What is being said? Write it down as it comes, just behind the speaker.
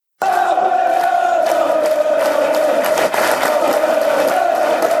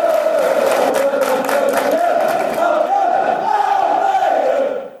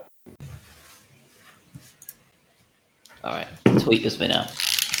tweet has been out.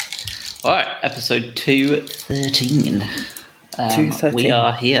 All right, episode 213. 213. We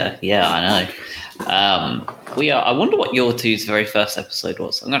are here. Yeah, I know. We are. I wonder what your two's very first episode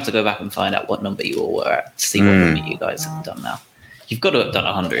was. I'm going to have to go back and find out what number you all were at to see what number you guys have done now. You've got to have done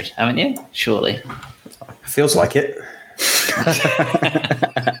 100, haven't you? Surely. Feels like it.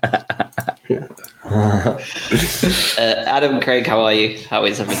 Adam, Craig, how are you? How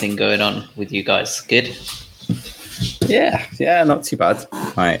is everything going on with you guys? Good? Yeah, not too bad.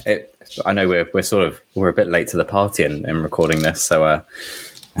 I know we're a bit late to the party in recording this, so I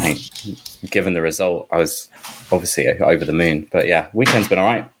think given the result, I was obviously over the moon. But yeah, weekend's been all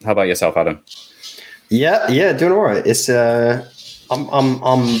right. How about yourself, Adam? Yeah, doing all right. It's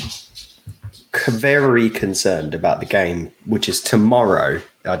I'm very concerned about the game, which is tomorrow.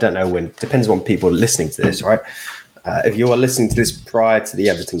 I don't know when. Depends on people listening to this, right? If you are listening to this prior to the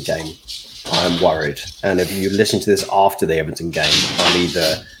Everton game, I'm worried. And if you listen to this after the Everton game, I'm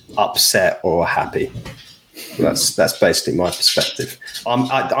either upset or happy. That's basically my perspective.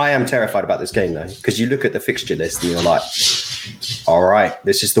 I am terrified about this game, though, because you look at the fixture list and you're like, all right,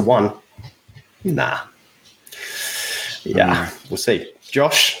 this is the one. Nah. Yeah, we'll see.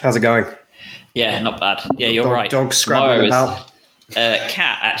 Josh, how's it going? Yeah, not bad. Yeah, you're right. Dog scrabbling about.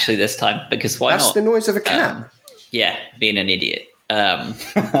 Cat, actually, this time, because why That's not? the noise of a cat. Yeah, being an idiot.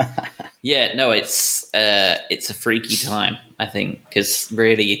 Yeah, no, it's a freaky time, I think, because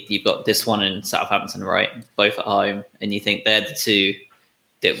really you've got this one in Southampton, right? Both at home, and you think they're the two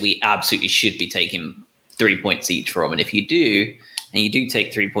that we absolutely should be taking 3 points each from. And if you do, and you do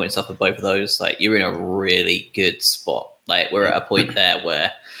take 3 points off of both of those, like you're in a really good spot. Like we're at a point there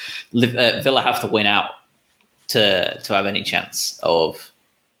where Villa have to win out to have any chance of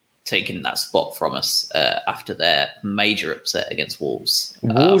taking that spot from us after their major upset against Wolves.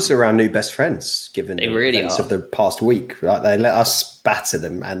 Wolves are our new best friends, given they the really events are. of the past week. Right? They let us batter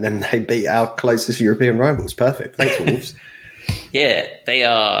them, and then they beat our closest European rivals. Perfect. Thanks, Wolves. Yeah, they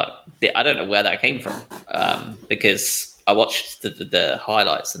are. I don't know where that came from because I watched the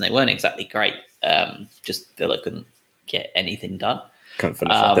highlights and they weren't exactly great. Just Villa couldn't get anything done. Couldn't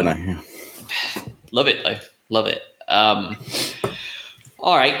finish that, didn't I? Love it, though. Love it.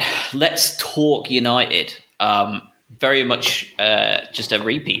 All right, let's talk United. Very much just a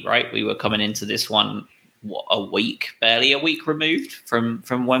repeat, right? We were coming into this one, barely a week removed from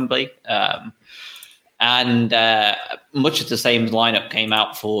Wembley. And much of the same lineup came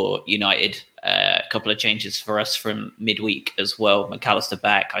out for United. A couple of changes for us from midweek as well. McAllister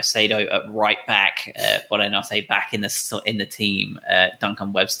back, Caicedo at right back. But I say back in the team.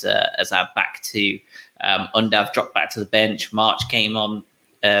 Duncan Webster as our back two. Undav dropped back to the bench. March came on,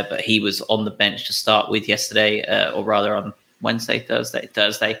 but he was on the bench to start with yesterday, or rather on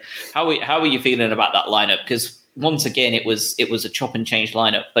Thursday. How are you feeling about that lineup? Because once again, it was a chop and change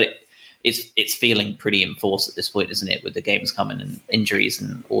lineup, but it's feeling pretty enforced at this point, isn't it? With the games coming and injuries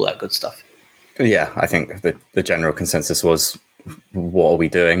and all that good stuff. Yeah, I think the general consensus was, what are we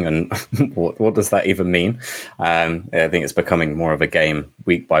doing, and what does that even mean? I think it's becoming more of a game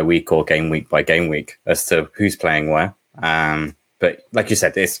week by week or game week by game week as to who's playing where. But like you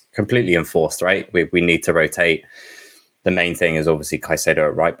said, it's completely enforced, right? We need to rotate. The main thing is obviously Caicedo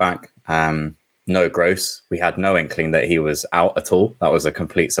at right back. No Gross. We had no inkling that he was out at all. That was a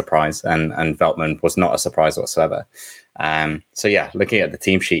complete surprise. And Veltman was not a surprise whatsoever. So yeah, looking at the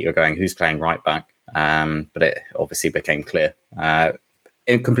team sheet, you're going, who's playing right back? But it obviously became clear.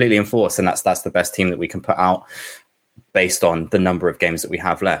 Completely enforced, and that's the best team that we can put out based on the number of games that we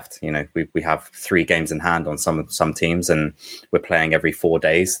have left. You know, we have 3 games in hand on some teams, and we're playing every 4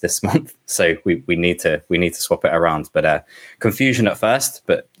 days this month. So we need to swap it around. But confusion at first,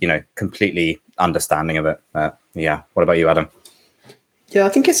 but completely understanding of it. Yeah. What about you, Adam? Yeah, I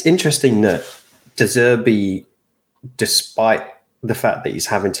think it's interesting that De Zerbi, despite the fact that he's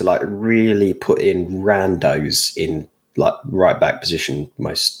having to really put in randos in right back position,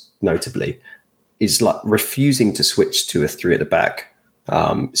 most notably, is refusing to switch to a 3 at the back.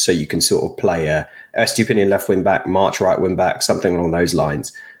 So you can sort of play a Estupinian left wing back, March right wing back, something along those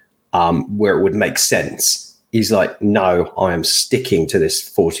lines, where it would make sense. He's like, no, I am sticking to this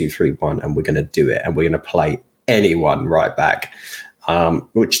 4-2-3-1, and we're going to do it, and we're going to play anyone right back,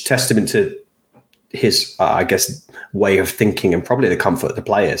 which testament to his, I guess, way of thinking, and probably the comfort of the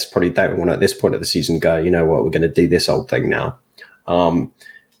players. Probably don't want to, at this point of the season, go, you know what, we're going to do this old thing now.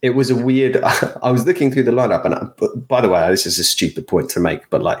 It was a weird, I was looking through the lineup, and by the way, this is a stupid point to make,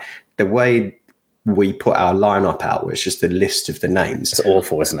 but the way we put our lineup out, where it's just a list of the names. It's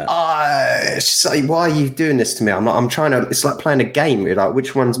awful, isn't it? It's like, why are you doing this to me? I'm trying to. It's like playing a game. You're like,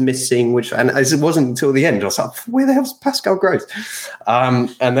 which one's missing? And as it wasn't until the end, I was like, where the hell's Pascal Gross? And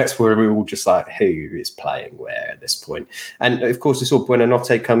that's where we were all just like, who is playing where at this point? And of course, we saw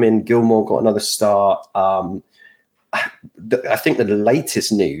Buonanotte come in. Gilmore got another start. I think the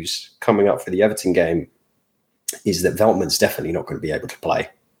latest news coming up for the Everton game is that Veltman's definitely not going to be able to play.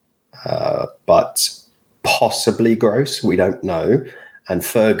 But possibly Gross, we don't know. And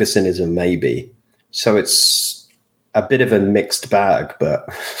Ferguson is a maybe. So it's a bit of a mixed bag, but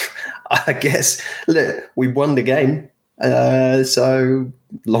I guess, look, we won the game. So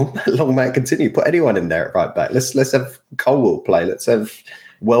long may it continue. Put anyone in there at right back. Let's have Colwell play. Let's have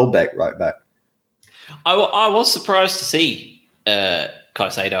Welbeck right back. I was surprised to see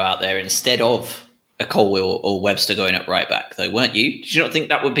Caicedo out there instead of a Colwell or Webster going up right back, though, weren't you? Did you not think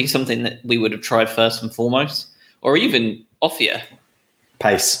that would be something that we would have tried first and foremost? Or even Offia?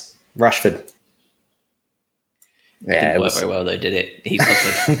 Pace. Rashford. Yeah, Didn't work very well, though, did it? He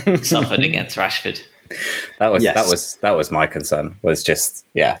suffered against Rashford. That was my concern. Was just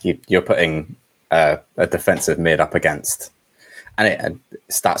you're putting a defensive mid up against, and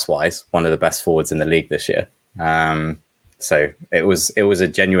stats wise, one of the best forwards in the league this year. So it was a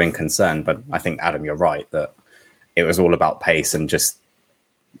genuine concern, but I think, Adam, you're right that it was all about pace and just,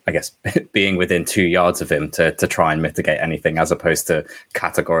 I guess, being within 2 yards of him to try and mitigate anything, as opposed to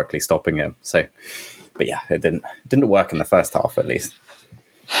categorically stopping him. So, but yeah, it didn't work in the first half, at least.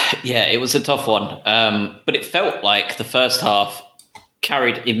 Yeah, it was a tough one, but it felt like the first half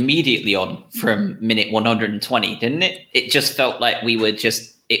carried immediately on from minute 120, didn't it? It just felt like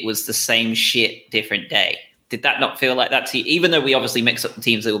it was the same shit, different day. Did that not feel like that to you? Even though we obviously mixed up the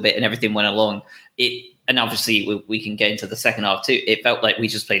teams a little bit and everything went along, and obviously we can get into the second half too, it felt like we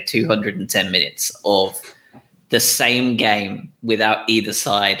just played 210 minutes of the same game without either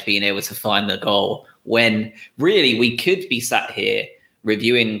side being able to find the goal, when really we could be sat here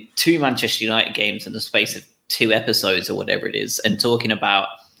reviewing 2 Manchester United games in the space of 2 episodes or whatever it is, and talking about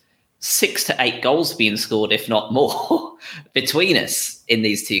 6 to 8 goals being scored, if not more, between us in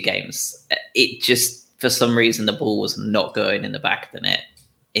these 2 games. It just, for some reason, the ball was not going in the back of the net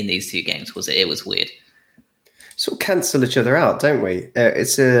in these 2 games. Was it? It was weird. Sort of cancel each other out, don't we?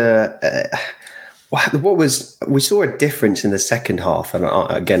 We saw a difference in the second half, and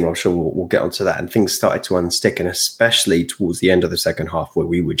again, I'm sure we'll get onto that. And things started to unstick, and especially towards the end of the second half, where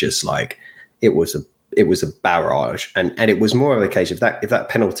we were just like, it was a barrage, and it was more of a case of that. If that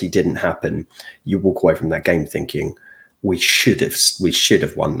penalty didn't happen, you walk away from that game thinking we should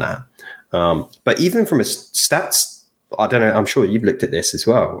have won that. But even from a stats, I don't know, I'm sure you've looked at this as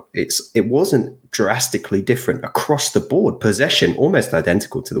well. It wasn't drastically different across the board. Possession almost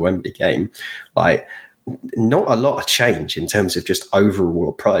identical to the Wembley game. Like, not a lot of change in terms of just overall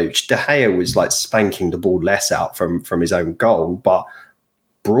approach. De Gea was like spanking the ball less out from his own goal, but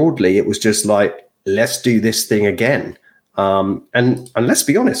broadly it was just like, let's do this thing again. And let's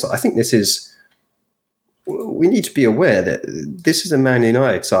be honest, I think we need to be aware that this is a Man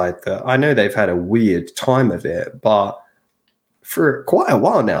United side that, I know they've had a weird time of it, but for quite a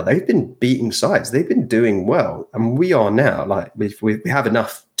while now, they've been beating sides. They've been doing well. And we are now, like, we have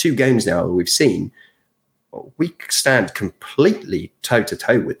enough 2 games now that we've seen, we stand completely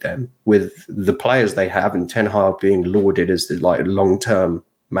toe-to-toe with them, with the players they have, and Ten Hag being lauded as the long-term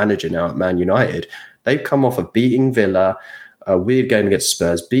manager now at Man United. They've come off of beating Villa, a weird game against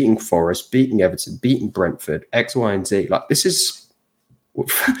Spurs, beating Forest, beating Everton, beating Brentford, X, Y, and Z. Like, this is...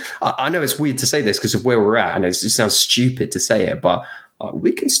 I know it's weird to say this because of where we're at, and it sounds stupid to say it, but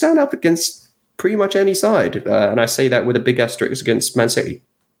we can stand up against pretty much any side. And I say that with a big asterisk against Man City.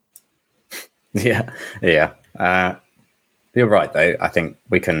 Yeah. You're right, though. I think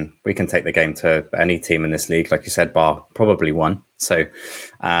we can take the game to any team in this league, like you said, bar probably one. So...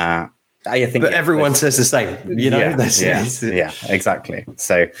 I think, but everyone says the same, you know. Yeah, exactly.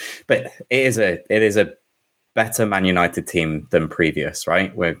 So, but it is a better Man United team than previous,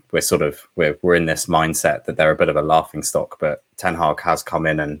 right? We're in this mindset that they're a bit of a laughing stock, but Ten Hag has come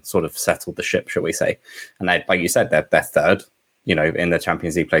in and sort of settled the ship, shall we say? And like you said, they're third, in the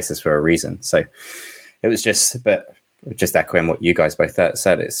Champions League places for a reason. So it was just echoing what you guys both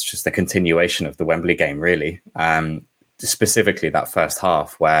said. It's just a continuation of the Wembley game, really. Specifically that first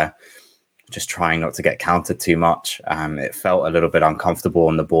half where, just trying not to get countered too much. It felt a little bit uncomfortable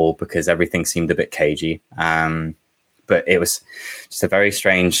on the ball because everything seemed a bit cagey. But it was just a very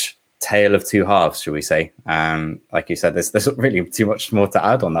strange tale of 2 halves, shall we say. Like you said, there's not really too much more to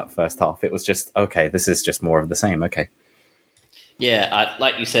add on that first half. It was just, okay, this is just more of the same. Okay. Yeah,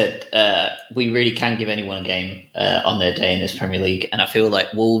 like you said, we really can give anyone a game on their day in this Premier League, and I feel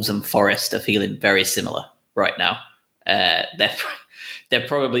like Wolves and Forest are feeling very similar right now. They're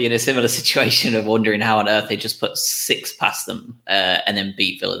probably in a similar situation of wondering how on earth they just put 6 past them and then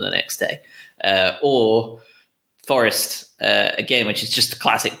beat Villa the next day, or Forest again, which is just a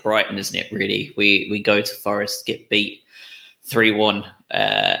classic Brighton, isn't it? Really, we go to Forest, get beat 3-1,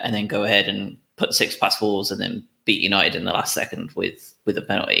 and then go ahead and put 6 past Wolves, and then beat United in the last second with a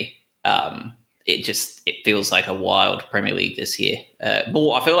penalty. It feels like a wild Premier League this year.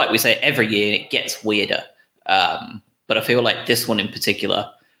 But I feel like we say every year it gets weirder. But I feel like this one in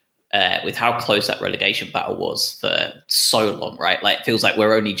particular, with how close that relegation battle was for so long, right? Like it feels like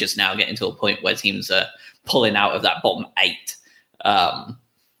we're only just now getting to a point where teams are pulling out of that bottom 8.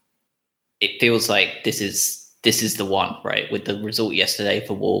 It feels like this is the one, right? With the result yesterday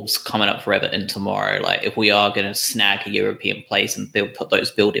for Wolves, coming up for Everton tomorrow. Like if we are going to snag a European place and put those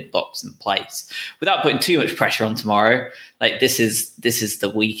building blocks in place without putting too much pressure on tomorrow, like this is the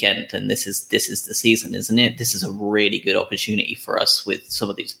weekend and this is the season, isn't it? This is a really good opportunity for us with some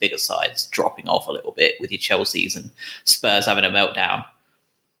of these bigger sides dropping off a little bit, with your Chelseas and Spurs having a meltdown.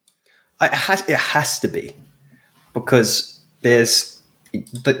 It has to be, because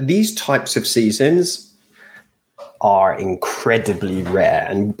these types of seasons are incredibly rare.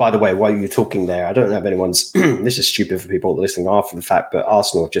 And by the way, while you're talking there, I don't know if anyone's this is stupid for people listening after the fact, but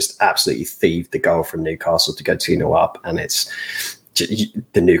Arsenal just absolutely thieved the goal from Newcastle to go 2-0 up, and it's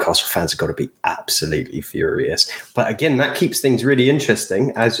the Newcastle fans have got to be absolutely furious. But again, that keeps things really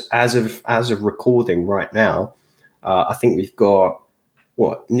interesting. As of recording right now, I think we've got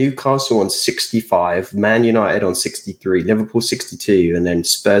Newcastle on 65, Man United on 63, Liverpool 62, and then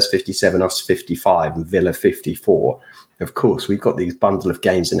Spurs 57, us 55, and Villa 54. Of course, we've got these bundle of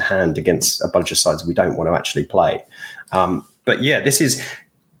games in hand against a bunch of sides we don't want to actually play. But yeah, this is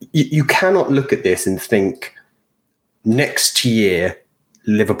you cannot look at this and think next year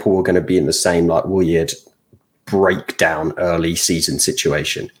Liverpool are going to be in the same like weird breakdown early season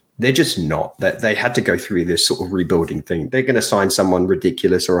situation. They're just not. They had to go through this sort of rebuilding thing. They're going to sign someone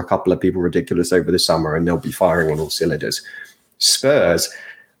ridiculous or a couple of people ridiculous over the summer, and they'll be firing on all cylinders. Spurs,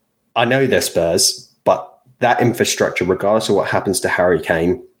 I know they're Spurs, but that infrastructure, regardless of what happens to Harry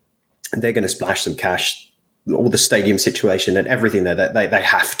Kane, they're going to splash some cash. All the stadium situation and everything there, they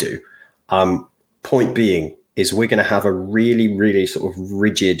have to. Point being is we're going to have a really, really sort of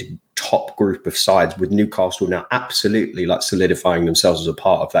rigid top group of sides, with Newcastle now absolutely like solidifying themselves as a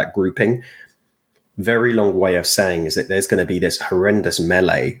part of that grouping. Very long way of saying is that there's going to be this horrendous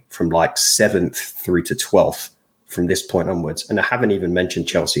melee from like 7th through to 12th from this point onwards. And I haven't even mentioned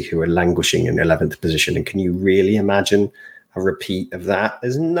Chelsea, who are languishing in 11th position. And can you really imagine a repeat of that?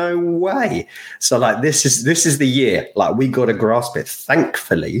 There's no way. So like this is the year. Like we got to grasp it.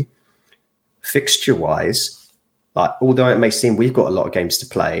 Thankfully, fixture wise, like although it may seem we've got a lot of games to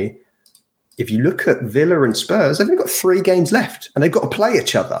play, if you look at Villa and Spurs, they've only got 3 games left and they've got to play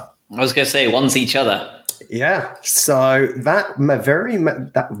each other. I was going to say one's each other. Yeah. So that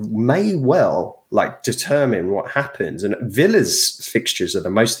may well like determine what happens. And Villa's fixtures are the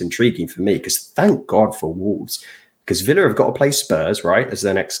most intriguing for me, because thank God for Wolves, because Villa have got to play Spurs, right, as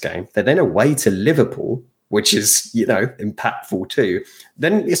their next game. They're then away to Liverpool, which is, impactful too.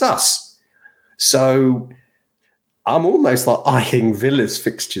 Then it's us. So I'm almost like eyeing Villa's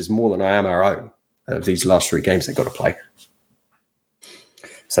fixtures more than I am our own of these last 3 games they've got to play.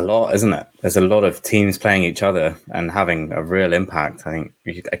 It's a lot, isn't it? There's a lot of teams playing each other and having a real impact. I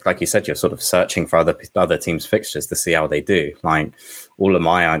think, like you said, you're sort of searching for other teams' fixtures to see how they do. Like all of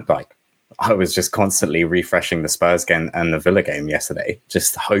I was just constantly refreshing the Spurs game and the Villa game yesterday,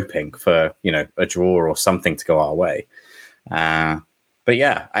 just hoping for, a draw or something to go our way. But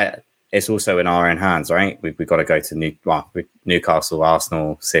yeah, it's also in our own hands, right? We've got to go to Newcastle,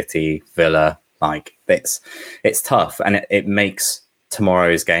 Arsenal, City, Villa. Like it's tough, and it makes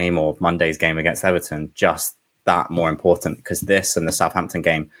tomorrow's game or Monday's game against Everton just that more important, because this and the Southampton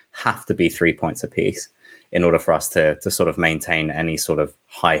game have to be 3 points apiece in order for us to sort of maintain any sort of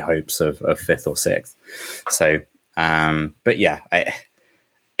high hopes of 5th or 6th. So, but yeah,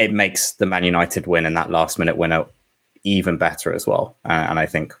 it makes the Man United win and that last minute winner even better as well. And I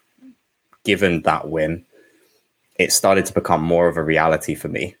think, given that win, it started to become more of a reality for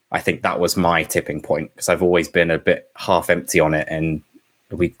me. I think that was my tipping point, because I've always been a bit half empty on it, and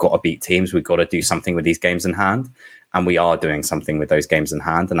we've got to beat teams. We've got to do something with these games in hand, and we are doing something with those games in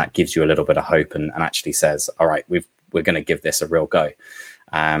hand, and that gives you a little bit of hope and actually says, all right, we're going to give this a real go.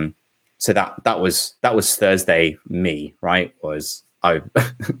 So that was Thursday. Me, right, was I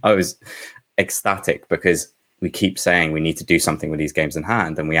was ecstatic, because we keep saying we need to do something with these games in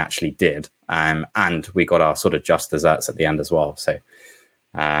hand, and we actually did. And we got our sort of just desserts at the end as well. So,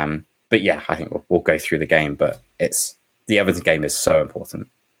 but yeah, I think we'll go through the game, but the Everton game is so important.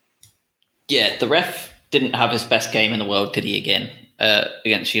 Yeah, the ref didn't have his best game in the world, did he, again,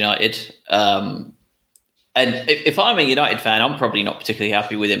 against United? And if I'm a United fan, I'm probably not particularly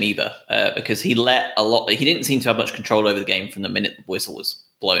happy with him either, because he didn't seem to have much control over the game from the minute the whistle was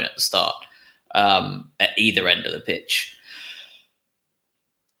blown at the start, at either end of the pitch.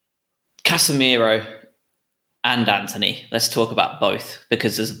 Casemiro and Anthony, let's talk about both,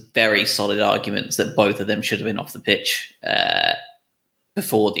 because there's very solid arguments that both of them should have been off the pitch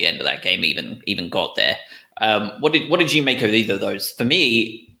before the end of that game even got there. What did you make of either of those? For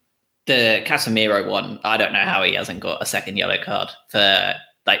me, the Casemiro one, I don't know how he hasn't got a second yellow card for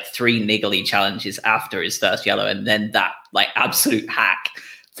like 3 niggly challenges after his first yellow, and then that like absolute hack.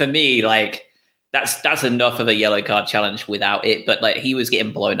 For me, like that's enough of a yellow card challenge without it. But like he was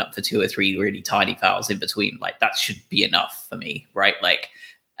getting blown up for 2 or 3 really tiny fouls in between. Like that should be enough for me, right? Like,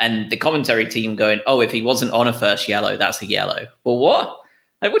 and the commentary team going, "Oh, if he wasn't on a first yellow, that's a yellow." Well, what?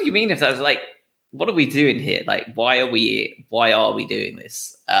 Like, what do you mean if that's like? What are we doing here? Like, why are we doing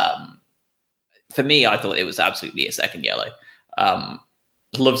this? For me, I thought it was absolutely a second yellow. I'd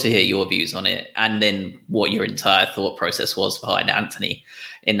love to hear your views on it, and then what your entire thought process was behind Anthony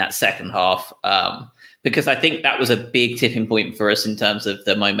in that second half. Because I think that was a big tipping point for us in terms of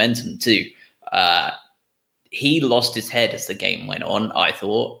the momentum too. He lost his head as the game went on, I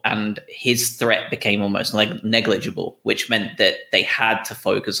thought, and his threat became almost negligible, which meant that they had to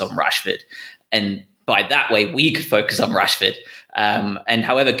focus on Rashford. And by that way, we could focus on Rashford. And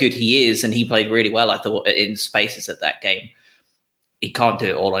however good he is, and he played really well, I thought, in spaces at that game, he can't do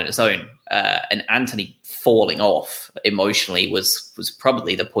it all on his own. And Anthony falling off emotionally was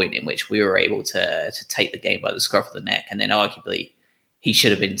probably the point in which we were able to take the game by the scruff of the neck. And then arguably, he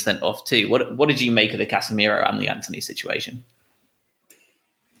should have been sent off too. What did you make of the Casemiro and the Anthony situation?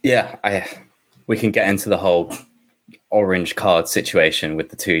 Yeah, we can get into the whole orange card situation with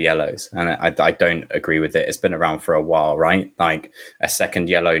the 2 yellows, and I don't agree with it. It's been around for a while, right? Like a second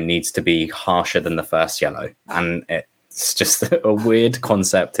yellow needs to be harsher than the first yellow, and it's just a weird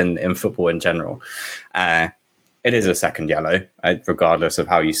concept in football in general. It is a second yellow, regardless of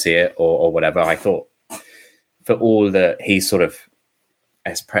how you see it or whatever. I thought for all that he sort of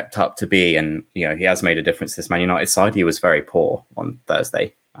has prepped up to be, and he has made a difference to this Man United side, he was very poor on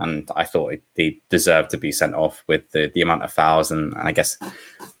Thursday. And I thought he deserved to be sent off with the amount of fouls, and I guess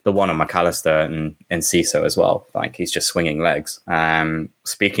the one on McAllister and Ciso as well. Like, he's just swinging legs.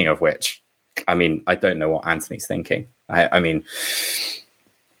 Speaking of which, I mean, I don't know what Anthony's thinking. I mean,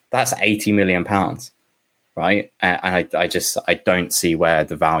 that's £80 million, right? And I don't see where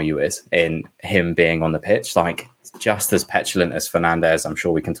the value is in him being on the pitch. Like, just as petulant as Fernandes, I'm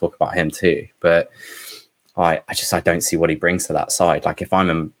sure we can talk about him too, but I don't see what he brings to that side. Like, if I'm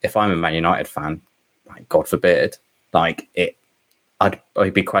a Man United fan, like, God forbid, like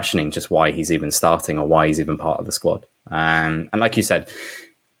I'd be questioning just why he's even starting or why he's even part of the squad. And like you said,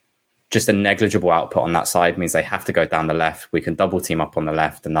 just a negligible output on that side means they have to go down the left. We can double team up on the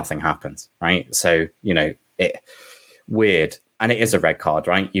left and nothing happens, right? So weird, and it is a red card,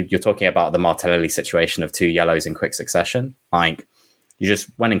 right? You're talking about the Martinelli situation of 2 yellows in quick succession. Like, you just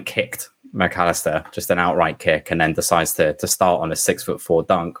went and kicked McAllister, just an outright kick, and then decides to start on a 6'4"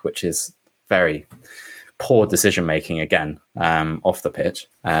 dunk, which is very poor decision making again, off the pitch.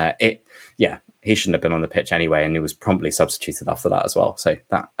 He shouldn't have been on the pitch anyway, and he was promptly substituted after that as well. So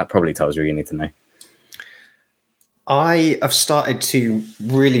that probably tells you what you need to know. I have started to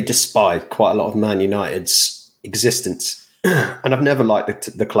really despise quite a lot of Man United's existence, and I've never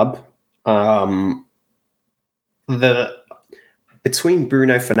liked the club. Between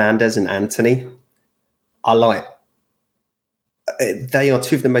Bruno Fernandes and Anthony, they are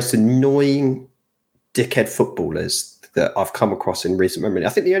 2 of the most annoying dickhead footballers that I've come across in recent memory. I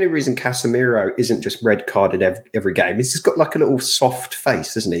think the only reason Casemiro isn't just red carded every game is he's got like a little soft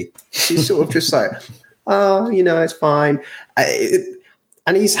face, isn't he? He's sort of just like, it's fine.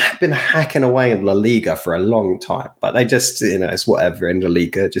 And he's been hacking away in La Liga for a long time, but they just, it's whatever in La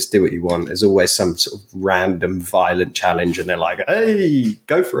Liga, just do what you want. There's always some sort of random violent challenge, and they're like, hey,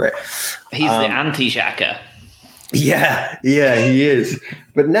 go for it. He's the anti-Xhaka. Yeah, he is.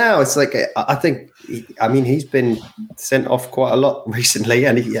 But now it's like, I think, he's been sent off quite a lot recently,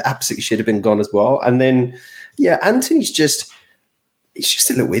 and he absolutely should have been gone as well. And then, Anthony's he's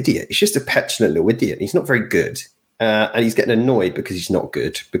just a little idiot. He's just a petulant little idiot. He's not very good. And he's getting annoyed because he's not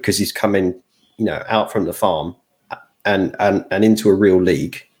good, because he's coming, out from the farm and into a real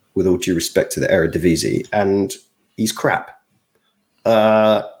league. with all due respect to the Eredivisie, and he's crap. He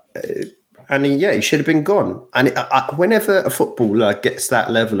should have been gone. And whenever a footballer gets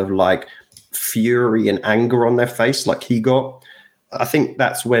that level of like fury and anger on their face, like he got, I think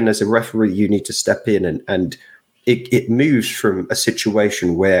that's when, as a referee, you need to step in and it moves from a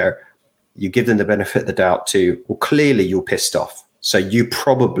situation where you give them the benefit of the doubt to, well, clearly you're pissed off, so you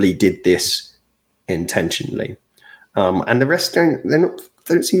probably did this intentionally. And the rest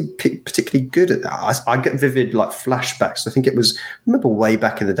don't seem particularly good at that. I get vivid like flashbacks. I think I remember way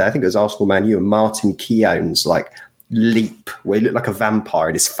back in the day, I think it was Arsenal Man U and Martin Keown's like leap where he looked like a vampire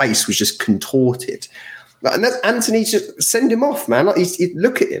and his face was just contorted. And that's Anthony, just send him off, man. Like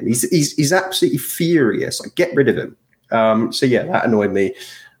look at him. He's absolutely furious. Like, get rid of him. That annoyed me.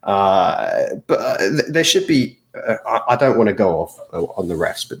 But there should be, I don't want to go off on the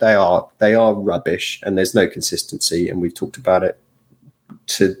refs, but they are rubbish and there's no consistency. And we've talked about it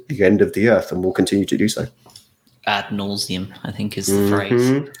to the end of the earth, and we'll continue to do so. Ad nauseum, I think, is the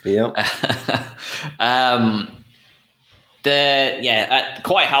phrase. Yeah.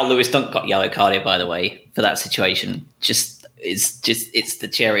 Quite how Lewis Dunk got yellow carded, by the way, for that situation. It's the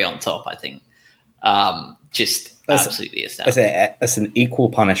cherry on top, I think. Absolutely astounding. It's an equal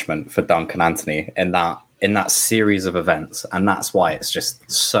punishment for Dunk and Anthony in that series of events, and that's why it's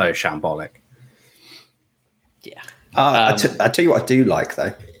just so shambolic. Yeah. I tell you what I do like,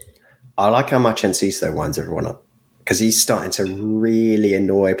 though. I like how much Enciso winds everyone up, because he's starting to really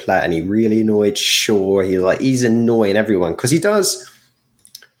annoy Platt, and he really annoyed Shaw. He's annoying everyone because he does.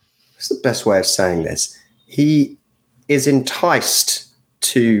 What's the best way of saying this? He is enticed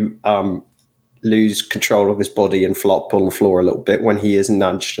to lose control of his body and flop on the floor a little bit when he is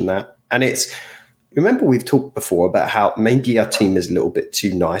nudged and that. And remember we've talked before about how maybe our team is a little bit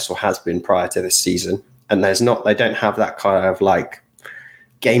too nice, or has been prior to this season. And they don't have that kind of like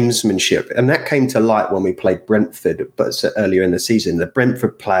gamesmanship. And that came to light when we played Brentford, but earlier in the season. The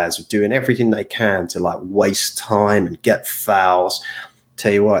Brentford players were doing everything they can to like waste time and get fouls.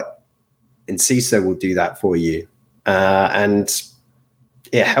 Tell you what, Enciso will do that for you. And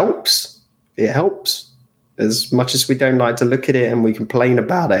it helps. It helps. As much as we don't like to look at it and we complain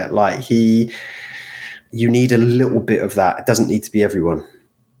about it, like you need a little bit of that. It doesn't need to be everyone.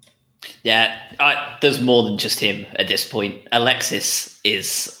 Yeah, there's more than just him at this point. Alexis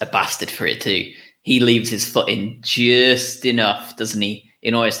is a bastard for it too. He leaves his foot in just enough, doesn't he,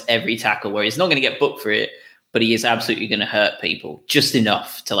 in almost every tackle, where he's not going to get booked for it, but he is absolutely going to hurt people just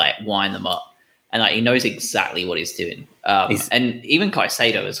enough to like wind them up. And like he knows exactly what he's doing. And even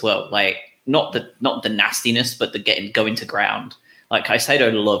Caicedo as well. Like not the nastiness, but the going to ground. Like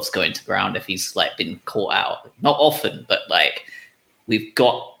Caicedo loves going to ground if he's like been caught out. Not often, but like we've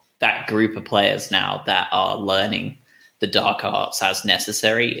got that group of players now that are learning the dark arts as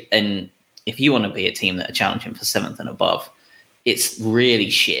necessary. And if you want to be a team that are challenging for 7th and above, it's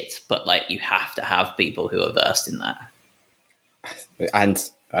really shit. But like you have to have people who are versed in that. And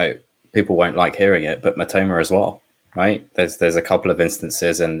people won't like hearing it, but Matoma as well, right? There's a couple of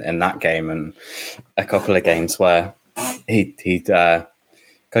instances in that game and a couple of games where he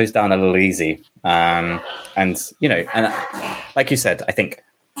goes down a little easy. And like you said, I think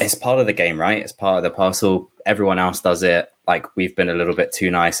it's part of the game, right? It's part of the parcel. Everyone else does it. Like we've been a little bit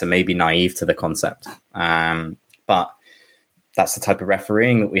too nice and maybe naive to the concept. But that's the type of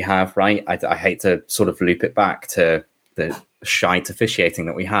refereeing that we have, right? I hate to sort of loop it back to the shite officiating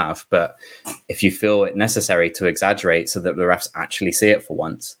that we have. But if you feel it necessary to exaggerate so that the refs actually see it for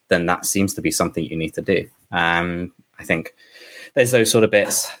once, then that seems to be something you need to do. I think there's those sort of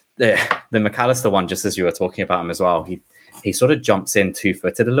bits. The McAllister one, just as you were talking about him as well, he sort of jumps in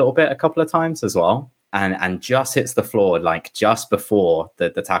 2-footed a little bit a couple of times as well, and just hits the floor like just before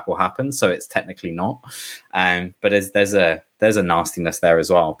the tackle happens. So it's technically not. But there's a nastiness there as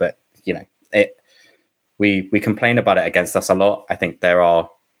well. But we complain about it against us a lot. I think there are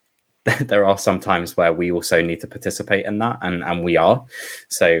some times where we also need to participate in that, and we are.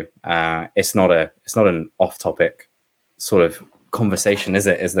 So it's not an off-topic sort of conversation, is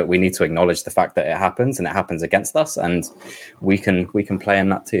it? Is that we need to acknowledge the fact that it happens, and it happens against us, and we can play in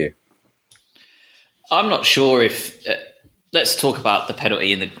that too. I'm not sure if let's talk about the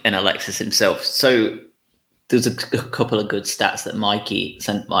penalty and Alexis himself. So there's a couple of good stats that Mikey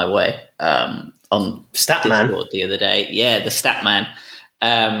sent my way on Discord the other day. Yeah, the stat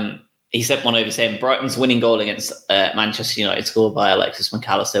man. He sent one over saying Brighton's winning goal against Manchester United, scored by Alexis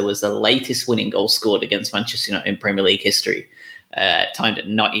McAllister, was the latest winning goal scored against Manchester United in Premier League history, timed at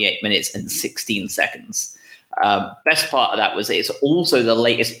 98 minutes and 16 seconds. Best part of that was it's also the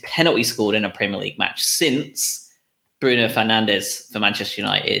latest penalty scored in a Premier League match since Bruno Fernandes for Manchester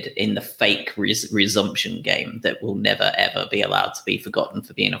United in the fake resumption game that will never, ever be allowed to be forgotten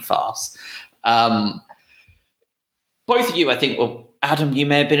for being a farce. Both of you, I think, well, Adam, you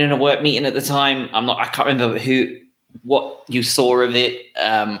may have been in a work meeting at the time. I can't remember what you saw of it.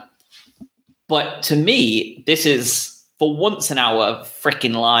 But to me, this is, for once in our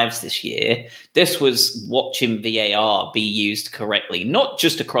freaking lives this year, this was watching VAR be used correctly, not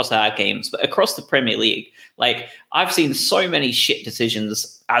just across our games, but across the Premier League. Like, I've seen so many shit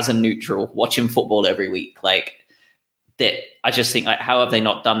decisions as a neutral watching football every week. Like, that I just think, like, how have they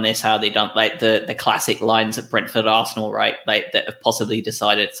not done this? How have they done, like, the classic lines at Brentford Arsenal, right? Like, that have possibly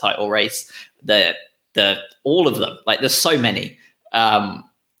decided a title race. All of them. Like, there's so many.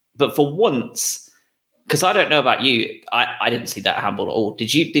 But for once, because I don't know about you, I didn't see that handball at all.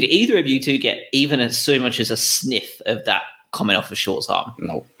 Did either of you two get even so much as a sniff of that coming off a short's arm?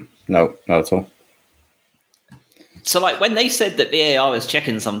 No, not at all. So, like, when they said that VAR was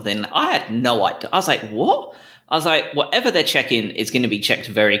checking something, I had no idea. I was like, what? I was like, whatever they're checking is going to be checked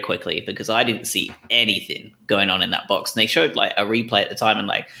very quickly, because I didn't see anything going on in that box. And they showed, like, a replay at the time, and,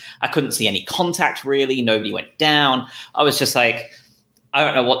 like, I couldn't see any contact, really. Nobody went down. I was just like, I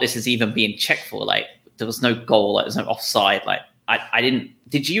don't know what this is even being checked for. Like, there was no goal. Like, there was no offside. Like, I didn't.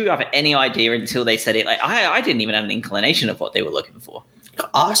 Did you have any idea until they said it? Like, I didn't even have an inclination of what they were looking for.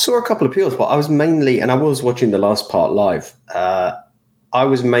 I saw a couple of appeals, but I was mainly, and I was watching the last part live. I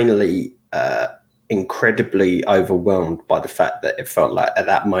was mainly incredibly overwhelmed by the fact that it felt like at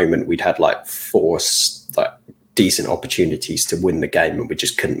that moment we'd had like four like decent opportunities to win the game, and we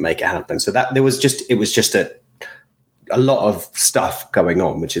just couldn't make it happen. So that it was just a lot of stuff going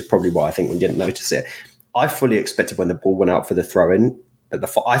on, which is probably why I think we didn't notice it. I fully expected when the ball went out for the throw-in, that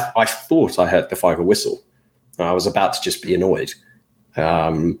I thought I heard the final whistle. I was about to just be annoyed.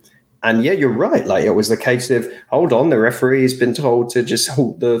 And yeah, you're right. Like, it was the case of, hold on, the referee has been told to just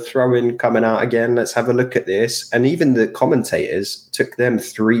halt the throw-in coming out again. Let's have a look at this. And even the commentators took them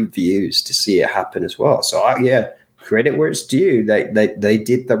 3 views to see it happen as well. So credit where it's due. They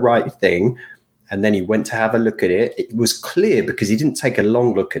did the right thing. And then he went to have a look at it. It was clear, because he didn't take a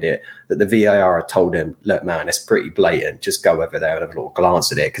long look at it, that the VAR had told him, look, man, it's pretty blatant. Just go over there and have a little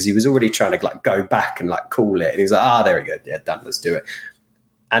glance at it. Because he was already trying to, like, go back and, like, call it. And he was like, there we go. Yeah, done. Let's do it.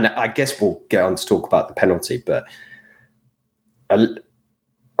 And I guess we'll get on to talk about the penalty, but a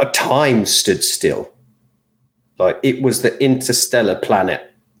time stood still. Like, it was the interstellar planet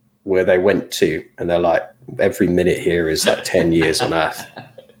where they went to, and they're like, every minute here is like 10 years on Earth.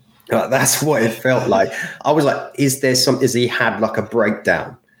 Like, that's what it felt like. I was like, is he had like a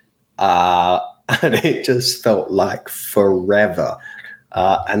breakdown? And it just felt like forever.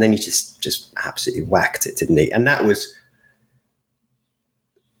 And then he just absolutely whacked it, didn't he? And that was,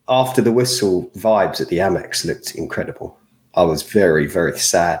 after the whistle, vibes at the Amex looked incredible. I was very, very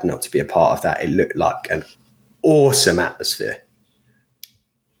sad not to be a part of that. It looked like an awesome atmosphere.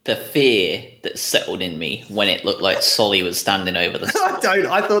 The fear that settled in me when it looked like Solly was standing over the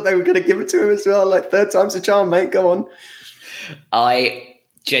I thought they were going to give it to him as well. Like, third time's a charm, mate. Go on. I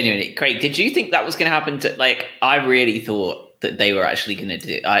genuinely, Craig, did you think that was going to happen to, like, I really thought that they were actually going to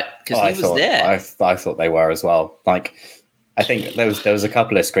do it. Because he was there. I thought they were as well. Like, I think there was a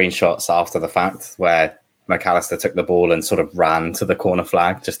couple of screenshots after the fact where McAllister took the ball and sort of ran to the corner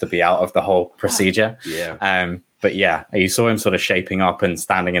flag just to be out of the whole procedure. Yeah. But yeah, you saw him sort of shaping up and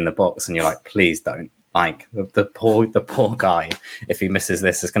standing in the box, and you're like, please don't. Like, the poor guy, if he misses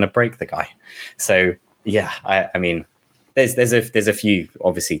this, is going to break the guy. So yeah, I mean, there's a few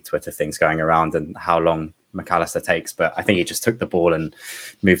obviously Twitter things going around and how long McAllister takes, but I think he just took the ball and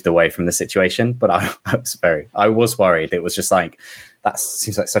moved away from the situation. But I was worried. It was just like, that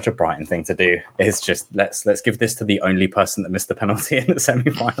seems like such a Brighton thing to do. It's just let's give this to the only person that missed the penalty in the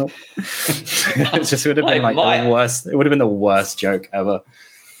semi-final. It just would have been like the worst. It would have been the worst joke ever.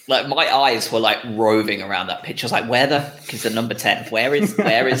 Like, my eyes were like roving around that pitch. I was like, because the number 10, where is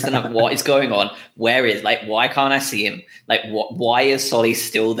the number, what is going on? Why can't I see him? Like, why is Solly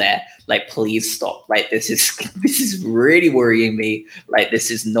still there? Like, please stop. Like, this is really worrying me. Like,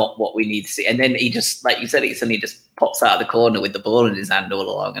 this is not what we need to see. And then he just, like you said, he suddenly just pops out of the corner with the ball in his hand all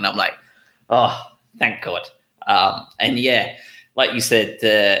along. And I'm like, oh, thank God. And yeah, like you said,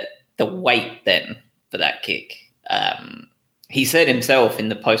 the wait then for that kick, he said himself in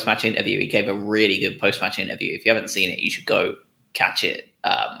the post-match interview, he gave a really good post-match interview. If you haven't seen it, you should go catch it,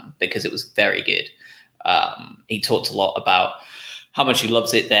 because it was very good. He talked a lot about how much he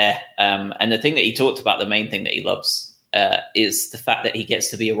loves it there. And the thing that he talked about, the main thing that he loves, is the fact that he gets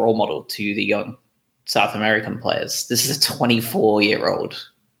to be a role model to the young South American players. This is a 24-year-old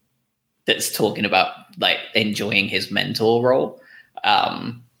that's talking about like enjoying his mentor role.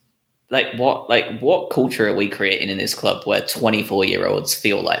 What culture are we creating in this club where 24-year-olds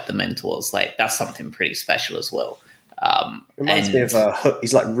feel like the mentors? Like that's something pretty special as well. Reminds me of Hook.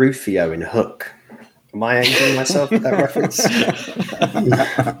 He's like Rufio in Hook. Am I aging myself with that reference?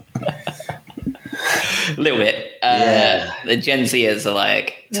 A little bit. The Gen Zers are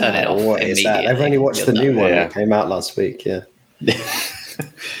like, turn it off what immediately. Is that? I've only watched the new one that came out last week. Yeah.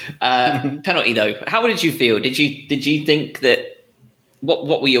 Penalty though. How did you feel? Did you think that?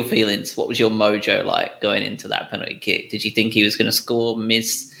 What were your feelings? What was your mojo like going into that penalty kick? Did you think he was going to score?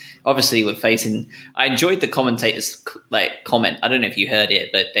 Miss? Obviously, we're facing. I enjoyed the commentators' like comment. I don't know if you heard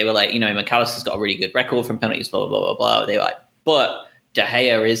it, but they were like, McAllister's got a really good record from penalties. Blah blah blah blah. They were like, but De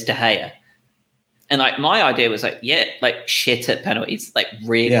Gea is De Gea. And like my idea was like, like shit at penalties, like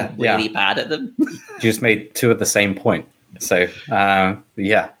really bad at them. You just made two of the same point. So I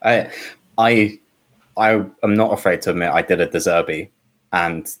am not afraid to admit I did a De Zerbi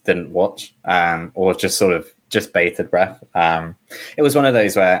and didn't watch, or just sort of just bated breath. It was one of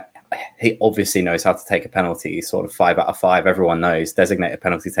those where he obviously knows how to take a penalty, sort of 5 out of 5. Everyone knows designated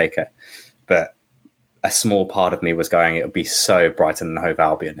penalty taker, but a small part of me was going, it would be so Brighton and Hove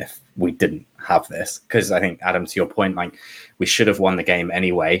Albion if we didn't have this. Because I think, Adam, to your point, like we should have won the game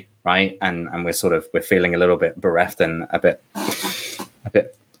anyway, right? And we're feeling a little bit bereft and a bit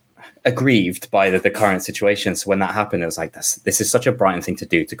aggrieved by the current situation. So when that happened, it was like, this is such a Brighton thing to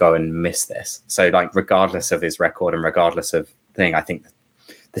do, to go and miss this. So like, regardless of his record and regardless of thing, I think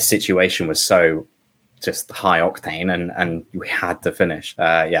the situation was so just high octane and we had to finish.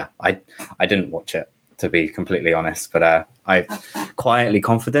 I didn't watch it, to be completely honest, but I quietly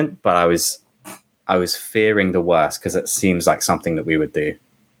confident, but I was fearing the worst because it seems like something that we would do.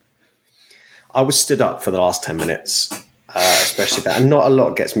 I was stood up for the last 10 minutes, especially that, and not a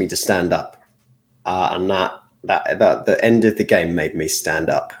lot gets me to stand up, and that the end of the game made me stand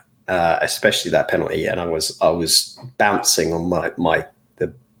up, especially that penalty, and I was bouncing on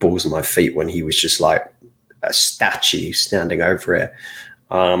the balls of my feet when he was just like a statue standing over it.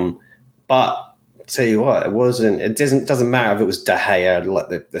 But tell you what, it doesn't matter if it was De Gea, like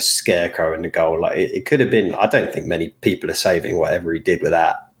the scarecrow in the goal. Like it could have been. I don't think many people are saving whatever he did with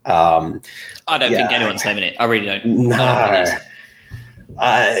that. I don't think anyone's saving it. I really don't. No.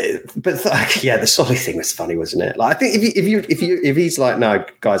 The Solly thing was funny, wasn't it? Like I think if he's like, no,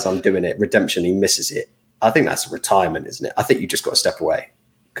 guys, I'm doing it. Redemption, he misses it. I think that's a retirement, isn't it? I think you just got to step away.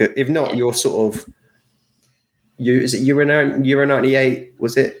 If not, you're sort of is it Euro 98?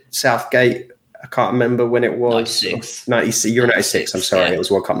 Was it Southgate? I can't remember when it was. 96. Euro 96. I'm sorry, it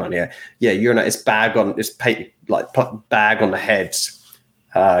was World Cup 98. Yeah, Euro 96. Bag on the heads.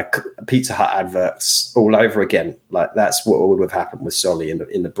 Pizza Hut adverts all over again. Like that's what would have happened with Solly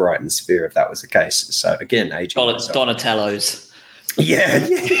in the Brighton sphere if that was the case. So again, Donatello's. Yeah.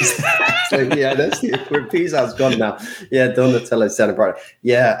 So yeah, that's where Pizza Hut's gone now. Yeah, Donatello's down in Brighton.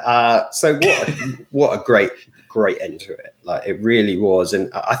 Yeah. So what a great end to it. Like it really was, and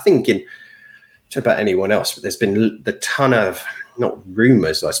I think about anyone else, but there's been the ton of not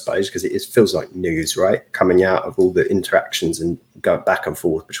rumors, I suppose, because it feels like news, right? Coming out of all the interactions and going back and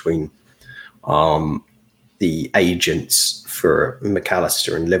forth between the agents for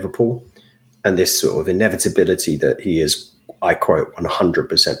McAllister and Liverpool, and this sort of inevitability that he is, I quote,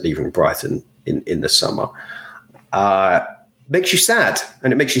 100% leaving Brighton in the summer. Makes you sad,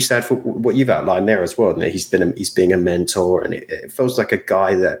 and it makes you sad for what you've outlined there as well. He's being a mentor, and it feels like a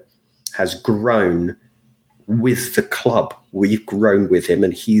guy that has grown with the club. We've grown with him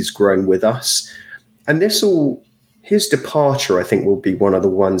and he's grown with us. And his departure, I think, will be one of the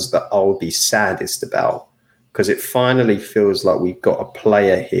ones that I'll be saddest about, because it finally feels like we've got a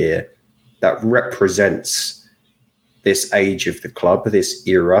player here that represents this age of the club, this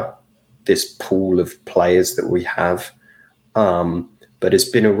era, this pool of players that we have, but has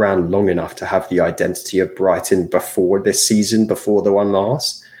been around long enough to have the identity of Brighton before this season, before the one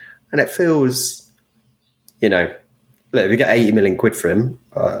last. And it feels, look, if we get 80 million quid for him,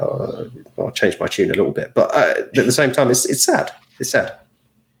 I'll change my tune a little bit. But at the same time, it's sad. It's sad.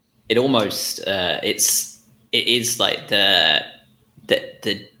 It almost, it is like the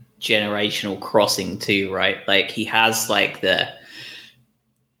generational crossing too, right? Like he has like the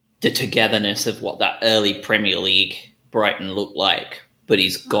togetherness of what that early Premier League Brighton looked like, but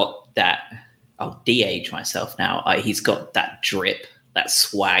he's got that. I'll de-age myself now. He's got that drip, that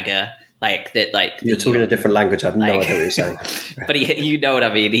swagger, like that. Like you're talking a different language. I have no idea what you're saying. But you know what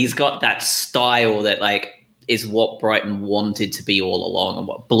I mean. He's got that style that like is what Brighton wanted to be all along, and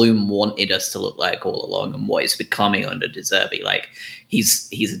what Bloom wanted us to look like all along, and what it's becoming under De Zerbi. Like he's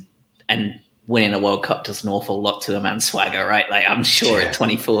and winning a World Cup does an awful lot to a man's swagger, right? Like, I'm sure at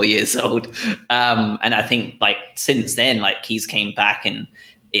 24 years old. And I think, like, since then, like, he's came back and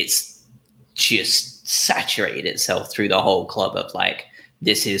it's just saturated itself through the whole club of, like,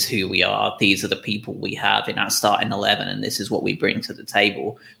 this is who we are. These are the people we have in our starting 11, and this is what we bring to the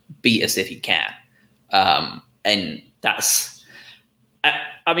table. Beat us if you can. And that's...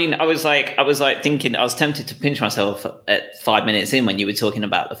 I mean, I was thinking, I was tempted to pinch myself at 5 minutes in when you were talking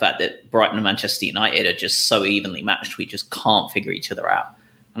about the fact that Brighton and Manchester United are just so evenly matched. We just can't figure each other out.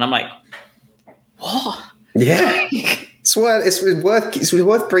 And I'm like, what? Yeah. It's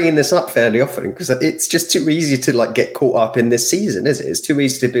worth bringing this up fairly often, because it's just too easy to, like, get caught up in this season, isn't it? It's too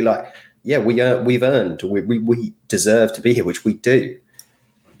easy to be like, yeah, we've earned, we deserve to be here, which we do.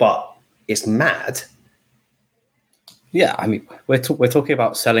 But it's mad. Yeah, I mean, we're talking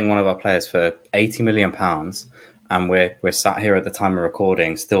about selling one of our players for £80 million, and we're sat here at the time of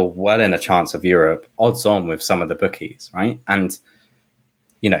recording, still well in a chance of Europe, odds on with some of the bookies, right? And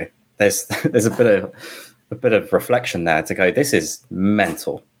you know, there's a bit of reflection there to go, this is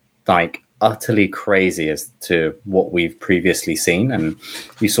mental, like utterly crazy as to what we've previously seen, and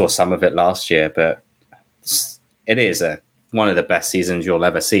you saw some of it last year, but it is one of the best seasons you'll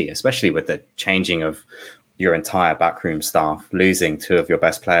ever see, especially with the changing of your entire backroom staff, losing two of your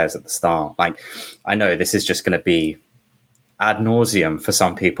best players at the start. Like, I know this is just going to be ad nauseum for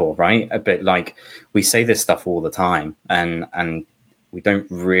some people, right? A bit like, we say this stuff all the time, and we don't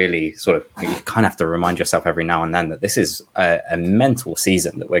really you kind of have to remind yourself every now and then that this is a mental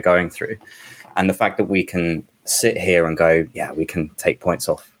season that we're going through. And the fact that we can sit here and go, yeah, we can take points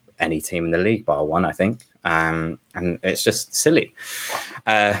off any team in the league bar one, I think. And it's just silly.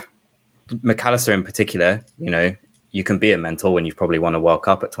 McAllister in particular, you know, you can be a mental when you've probably won a World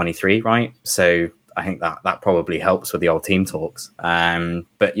Cup at 23, right? So I think that probably helps with the old team talks.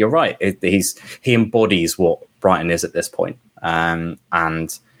 But you're right. He embodies what Brighton is at this point.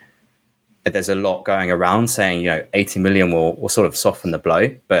 And there's a lot going around saying, you know, 80 million will sort of soften the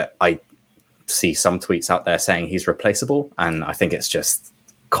blow. But I see some tweets out there saying he's replaceable. And I think it's just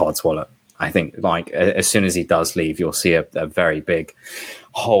codswallop. I think, like, as soon as he does leave, you'll see a very big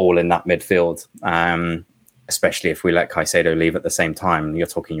hole in that midfield, especially if we let Caicedo leave at the same time. You're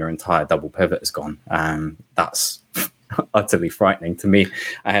talking your entire double pivot is gone. That's utterly frightening to me.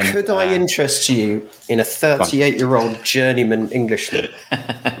 Could I interest you in a 38-year-old journeyman Englishman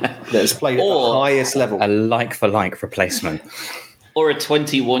that has played at the highest level? A like-for-like replacement. Or a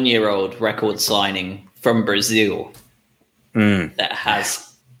 21-year-old record signing from Brazil that has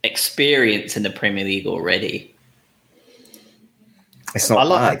experience in the Premier League already. It's not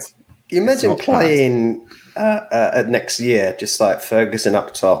bad. You imagine playing next year, just like Ferguson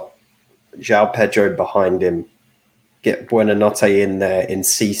up top, João Pedro behind him, get Buonanotte in there, in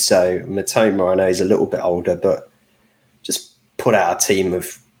Ciso, Matoma. I know he's a little bit older, but just put out a team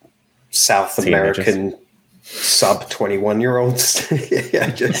of South American sub 21-year-olds.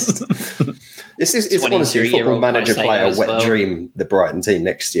 Yeah, just it's honestly a football manager player wet dream. The Brighton team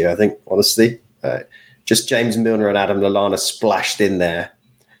next year, I think. Honestly, just James Milner and Adam Lallana splashed in there,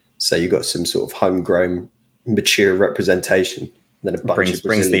 so you got some sort of homegrown, mature representation. And then a bunch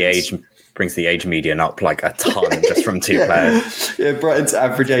brings the age median up like a ton just from two players. Yeah, Brighton's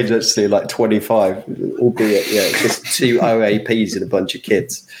average age actually like 25, albeit just two OAPs and a bunch of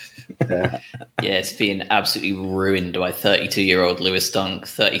kids. Yeah, it's been absolutely ruined by 32-year-old Lewis Dunk,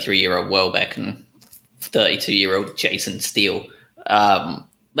 33-year-old Welbeck, and 32-year-old Jason Steele.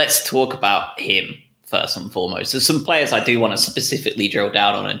 Let's talk about him first and foremost. There's some players I do want to specifically drill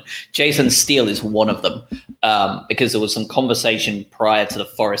down on, and Jason Steele is one of them, because there was some conversation prior to the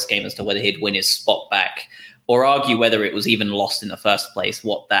Forest game as to whether he'd win his spot back, or argue whether it was even lost in the first place,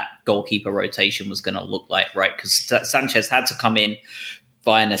 what that goalkeeper rotation was going to look like, right? Because Sanchez had to come in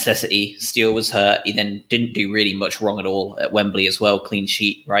via necessity. Steele was hurt. He then didn't do really much wrong at all at Wembley as well. Clean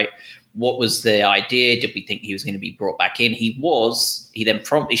sheet, right? What was the idea? Did we think he was going to be brought back in? He was. He then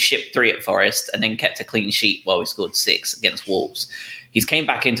promptly shipped 3 at Forest and then kept a clean sheet while he scored 6 against Wolves. He's came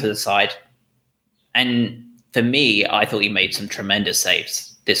back into the side. And for me, I thought he made some tremendous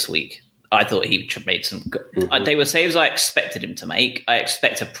saves this week. I thought he made some good. They were saves I expected him to make. I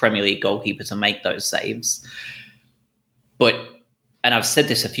expect a Premier League goalkeeper to make those saves. But, and I've said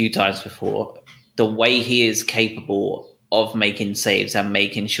this a few times before, the way he is capable of making saves and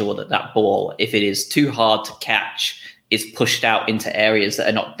making sure that that ball, if it is too hard to catch, is pushed out into areas that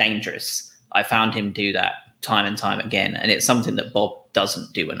are not dangerous. I found him do that time and time again. And it's something that Bob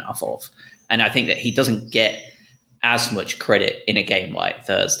doesn't do enough of. And I think that he doesn't get as much credit in a game like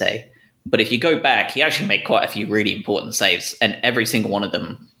Thursday. But if you go back, he actually made quite a few really important saves. And every single one of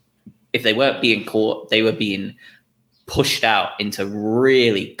them if they weren't being caught, they were being pushed out into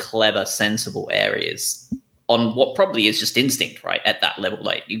really clever, sensible areas on what probably is just instinct, right? At that level,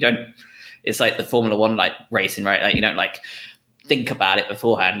 like it's like the Formula One like racing, right? Like you don't like think about it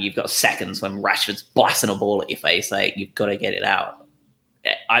beforehand. You've got seconds when Rashford's blasting a ball at your face, like you've got to get it out.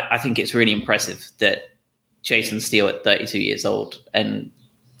 I think it's really impressive that Jason Steele at 32 years old and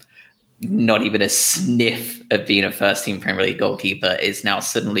not even a sniff of being a first-team Premier League goalkeeper is now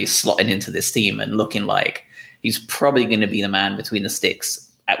suddenly slotting into this team and looking like he's probably going to be the man between the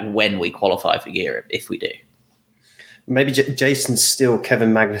sticks at when we qualify for Europe, if we do. Maybe Jason Steele,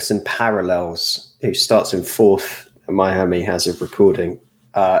 Kevin Magnussen parallels, who starts in fourth at Miami as of recording,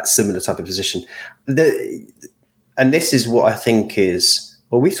 similar type of position. And this is what I think is,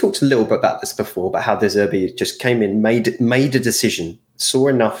 well, we've talked a little bit about this before, about how De Zerbi just came in, made a decision, saw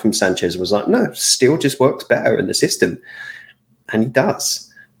enough from Sanchez, was like, no, Steele just works better in the system. And he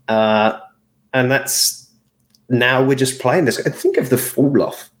does. And that's, now we're just playing this. Think of the fall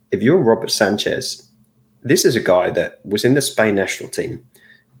off. If you're Robert Sanchez, this is a guy that was in the Spain national team.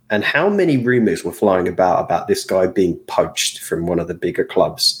 And how many rumors were flying about this guy being poached from one of the bigger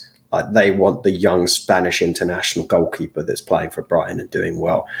clubs? Like they want the young Spanish international goalkeeper that's playing for Brighton and doing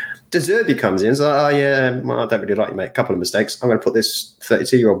well. De Zerbi comes in and is like, oh yeah, well, I don't really like you, mate. A couple of mistakes. I'm going to put this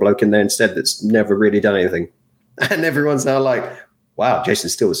 32-year-old bloke in there instead that's never really done anything. And everyone's now like, wow, Jason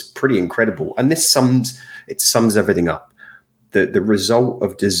Steele is pretty incredible. And this sums everything up. The result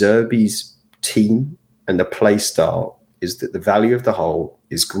of De Zerbi's team and the play style is that the value of the whole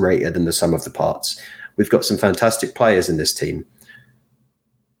is greater than the sum of the parts. We've got some fantastic players in this team.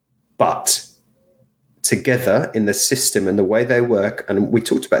 But together in the system and the way they work, and we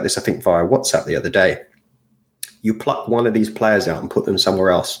talked about this, I think, via WhatsApp the other day, you pluck one of these players out and put them somewhere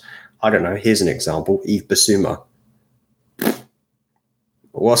else. I don't know. Here's an example. Yves Bissouma.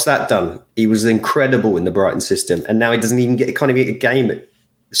 What's that done? He was incredible in the Brighton system, and now he doesn't even get a game at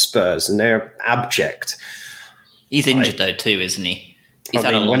Spurs, and they're abject. He's injured though too, isn't he?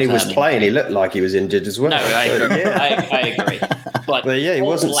 When he was playing, he looked like he was injured as well. No, I agree. Yeah. I agree. But yeah, he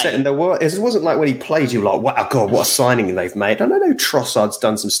wasn't setting the world. It wasn't like when he played, you were like, wow, God, what a signing they've made. And I know Trossard's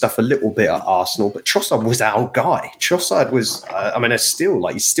done some stuff a little bit at Arsenal, but Trossard was our guy. Trossard was,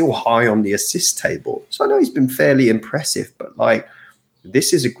 he's still high on the assist table. So I know he's been fairly impressive, but like,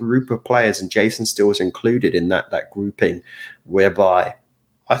 this is a group of players, and Jason Steele is included in that grouping, whereby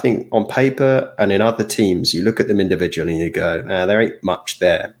I think on paper and in other teams, you look at them individually and you go, there ain't much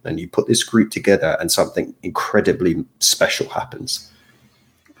there. And you put this group together and something incredibly special happens.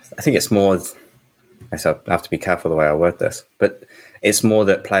 I think it's more, I have to be careful the way I word this, but it's more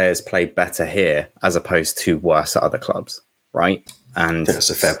that players play better here as opposed to worse at other clubs, right? And that's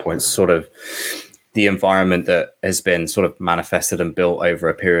a fair point. Sort of the environment that has been sort of manifested and built over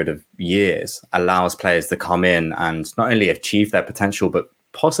a period of years allows players to come in and not only achieve their potential, but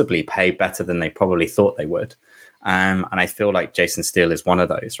possibly pay better than they probably thought they would. And I feel like Jason Steele is one of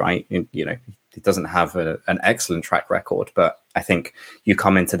those, right? You know, he doesn't have an excellent track record, but I think you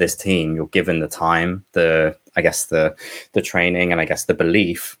come into this team, you're given the time, the training, and I guess the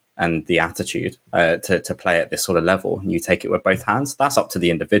belief and the attitude to play at this sort of level, and you take it with both hands. That's up to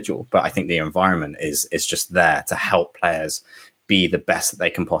the individual, but I think the environment is just there to help players be the best that they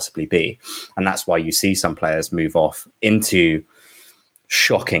can possibly be. And that's why you see some players move off into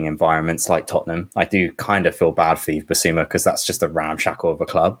shocking environments like Tottenham. I do kind of feel bad for Yves Bissouma because that's just a ramshackle of a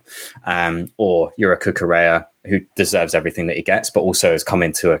club. Or you're a Cucurella who deserves everything that he gets, but also has come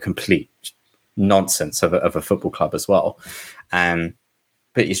into a complete nonsense of a football club as well.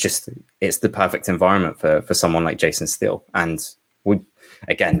 But it's the perfect environment for someone like Jason Steele. And we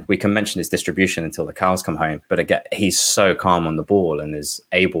can mention his distribution until the cows come home, but again, he's so calm on the ball and is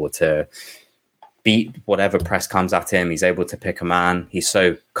able to beat whatever press comes at him. He's able to pick a man. He's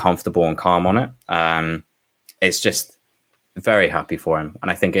so comfortable and calm on it. It's just very happy for him.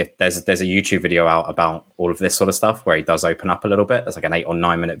 And I think if there's a YouTube video out about all of this sort of stuff where he does open up a little bit. There's like an 8 or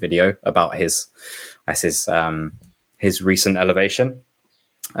 9 minute video about his recent elevation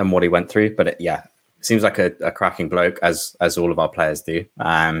and what he went through. But it seems like a cracking bloke, as all of our players do.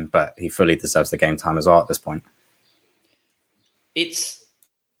 But he fully deserves the game time as well at this point.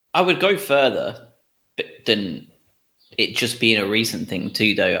 I would go further than it just being a recent thing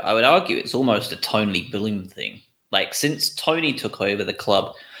too, though. I would argue it's almost a Tony Bloom thing. Like, since Tony took over the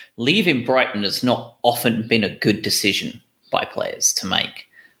club, leaving Brighton has not often been a good decision by players to make.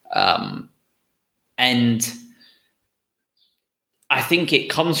 And I think it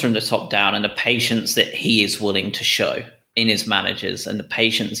comes from the top down, and the patience that he is willing to show in his managers, and the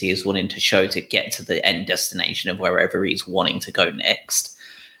patience he is willing to show to get to the end destination of wherever he's wanting to go next.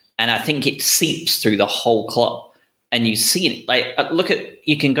 And I think it seeps through the whole club. And you see it, like,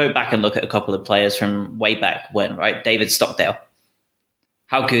 you can go back and look at a couple of players from way back when, right? David Stockdale.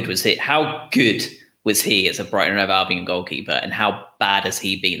 How good was he? How good was he as a Brighton and Hove Albion goalkeeper? And how bad has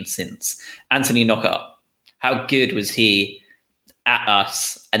he been since? Anthony Knockaert. How good was he at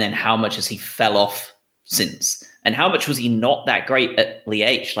us? And then how much has he fell off since? And how much was he not that great at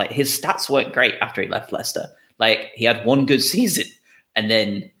Liège? Like, his stats weren't great after he left Leicester. Like, he had one good season and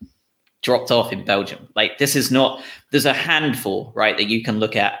then dropped off in Belgium. Like, this is not, there's a handful, right, that you can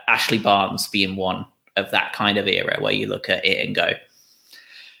look at, Ashley Barnes being one of that kind of era where you look at it and go,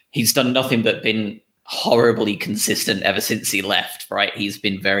 he's done nothing but been horribly consistent ever since he left, right? He's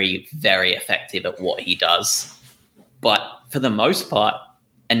been very, very effective at what he does. But for the most part,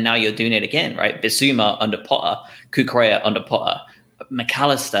 and now you're doing it again, right? Bissouma under Potter, Kukurea under Potter.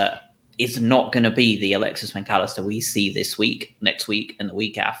 McAllister is not going to be the Alexis McAllister we see this week, next week, and the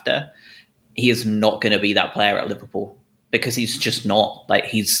week after. He is not going to be that player at Liverpool because he's just not. Like,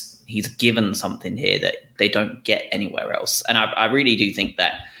 he's given something here that they don't get anywhere else. And I really do think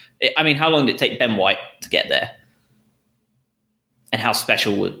that, I mean, how long did it take Ben White to get there? And how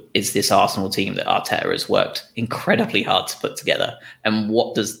special is this Arsenal team that Arteta has worked incredibly hard to put together? And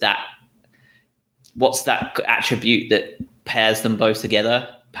what's that attribute that pairs them both together?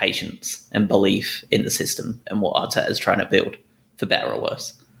 Patience and belief in the system and what Arteta is trying to build, for better or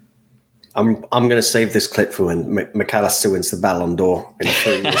worse. I'm going to save this clip for when McAllister wins the Ballon d'Or in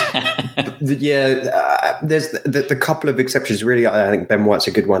 3 years. There's the couple of exceptions. Really, I think Ben White's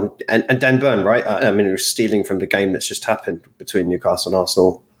a good one, and Dan Burn, right? I mean, it was stealing from the game that's just happened between Newcastle and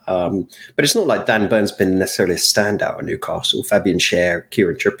Arsenal. But it's not like Dan Burn's been necessarily a standout at Newcastle. Fabian Schär,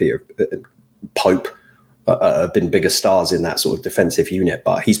 Kieran Trippier, Pope have been bigger stars in that sort of defensive unit.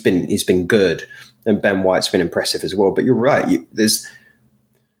 But he's been good, and Ben White's been impressive as well. But you're right. There's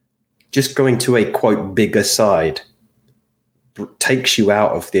just going to a, quote, bigger side takes you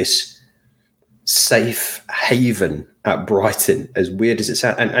out of this safe haven at Brighton, as weird as it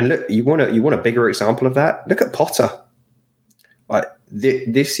sounds. And look, you want a bigger example of that? Look at Potter. Like,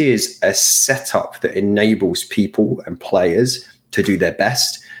 this is a setup that enables people and players to do their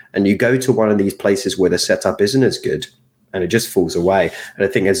best. And you go to one of these places where the setup isn't as good and it just falls away. And I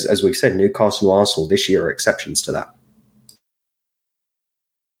think, as we've said, Newcastle and Arsenal this year are exceptions to that.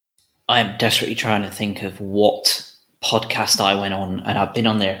 I'm desperately trying to think of what podcast I went on, and I've been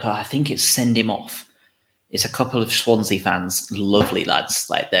on there. I think it's Send Him Off. It's a couple of Swansea fans, lovely lads.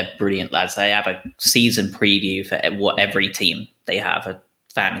 Like, they're brilliant lads. They have a season preview for every team. They have a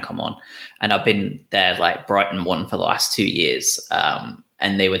fan come on, and I've been there, like, Brighton won for the last 2 years.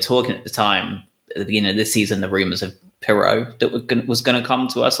 And they were talking at the time, at the beginning of this season, the rumours of Pirot that was going to come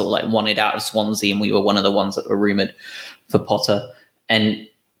to us, or like wanted out of Swansea, and we were one of the ones that were rumoured for Potter. And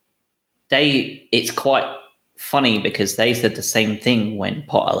it's quite funny because they said the same thing when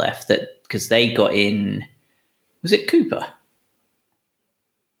Potter left, that because they got in, was it Cooper?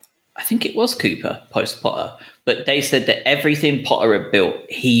 I think it was Cooper post Potter, but they said that everything Potter had built,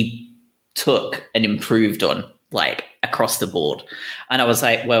 he took and improved on, like, across the board. And I was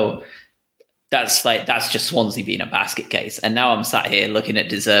like, well, that's just Swansea being a basket case. And now I'm sat here looking at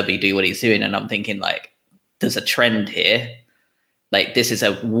De Zerbi do what he's doing, and I'm thinking, like, there's a trend here. Like, this is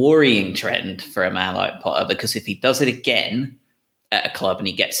a worrying trend for a man like Potter, because if he does it again at a club and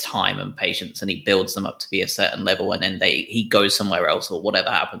he gets time and patience and he builds them up to be a certain level, and then he goes somewhere else or whatever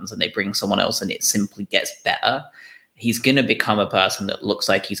happens and they bring someone else and it simply gets better, he's going to become a person that looks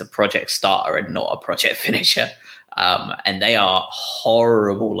like he's a project starter and not a project finisher. And they are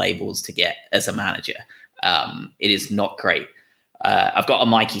horrible labels to get as a manager. It is not great. I've got a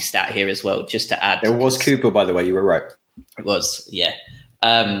Mikey stat here as well, just to add. It was Cooper, by the way. You were right. It was, yeah.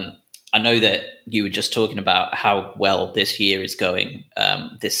 I know that you were just talking about how well this year is going,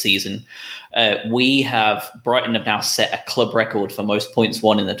 this season. Brighton have now set a club record for most points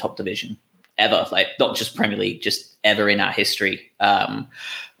won in the top division ever, like not just Premier League, just ever in our history.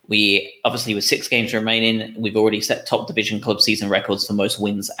 We obviously, with 6 games remaining, we've already set top division club season records for most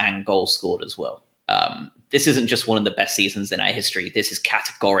wins and goals scored as well. This isn't just one of the best seasons in our history. This is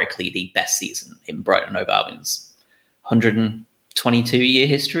categorically the best season in Brighton and Hove Albion's 122-year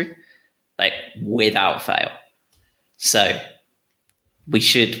history, like, without fail. So we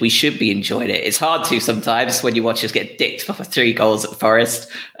should be enjoying it. It's hard to sometimes when you watch us get dicked for 3 goals at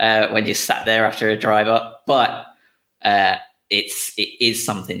Forest when you're sat there after a drive up, but it is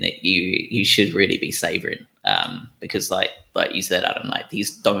something that you should really be savouring, because like you said, Adam, like,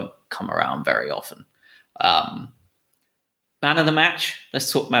 these don't come around very often. Man of the match.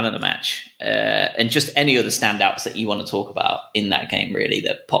 Let's talk man of the match, and just any other standouts that you want to talk about in that game, really,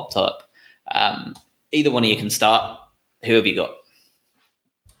 that popped up. Either one of you can start. Who have you got?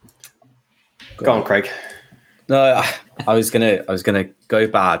 Go on, Craig. No, I was gonna go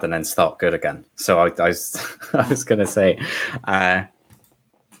bad and then start good again. So I was gonna say, the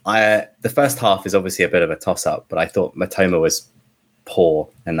first half is obviously a bit of a toss up, but I thought Matoma was poor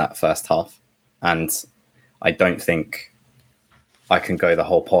in that first half, and I don't think I can go the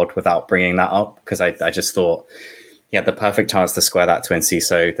whole pod without bringing that up, because I just thought he had the perfect chance to square that to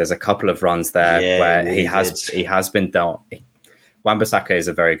Enciso. There's a couple of runs there where he has been dealt. Wan-Bissaka is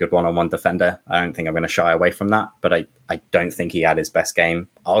a very good one-on-one defender. I don't think I'm going to shy away from that, but I don't think he had his best game.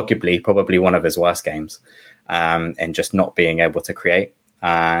 Arguably, probably one of his worst games, and just not being able to create.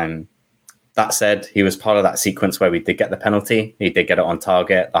 That said, he was part of that sequence where we did get the penalty. He did get it on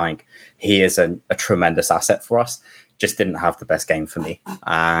target. Like, he is a tremendous asset for us. Just didn't have the best game for me.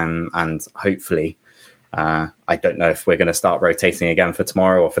 And hopefully, I don't know if we're going to start rotating again for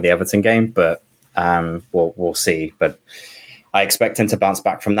tomorrow or for the Everton game, but we'll see. But I expect him to bounce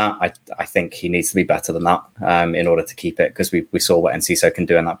back from that. I think he needs to be better than that in order to keep it, because we saw what Enciso can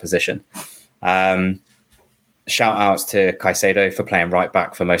do in that position. Shout outs to Caicedo for playing right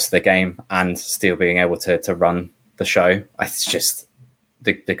back for most of the game and still being able to run the show. It's just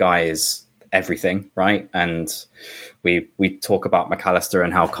the guy is everything, right? And we talk about McAllister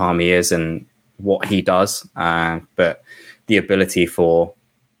and how calm he is and what he does, but the ability for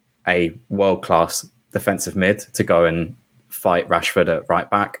a world-class defensive mid to go and fight Rashford at right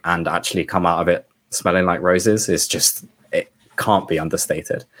back and actually come out of it smelling like roses is just, it can't be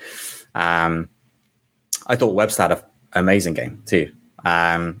understated. I thought Webster had an amazing game too.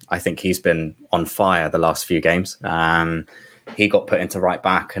 I think he's been on fire the last few games. He got put into right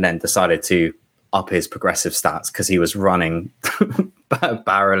back and then decided to up his progressive stats because he was running,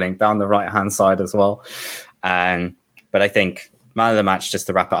 barreling down the right-hand side as well. But I think man of the match, just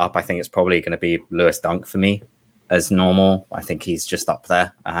to wrap it up, I think it's probably going to be Lewis Dunk for me as normal. I think he's just up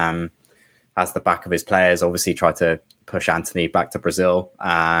there. Has the back of his players, obviously tried to push Anthony back to Brazil,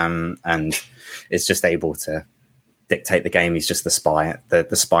 and is just able to dictate the game. He's just the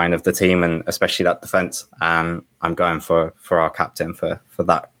spine of the team, and especially that defense. I'm going for our captain for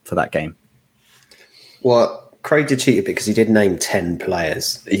that game. Well, Craig did cheat a bit because he did name 10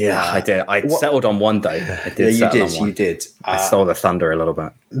 players. Yeah, I did. I settled on one though. You did. I stole the thunder a little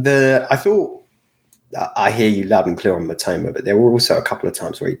bit. I thought, I hear you loud and clear on Matoma, but there were also a couple of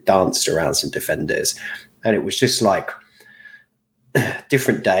times where he danced around some defenders, and it was just like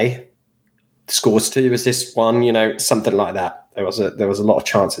different day. Scores 2 was this one, something like that. There was a lot of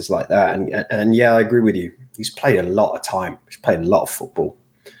chances like that, and yeah, I agree with you. He's played a lot of time. He's played a lot of football,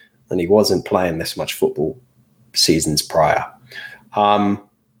 and he wasn't playing this much football seasons prior. I'm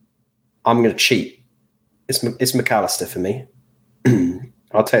going to cheat. It's McAllister for me.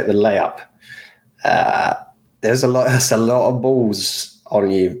 I'll take the layup. That's a lot of balls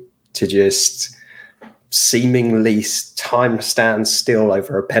on you to just seemingly time stand still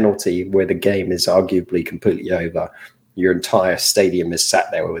over a penalty where the game is arguably completely over. Your entire stadium is sat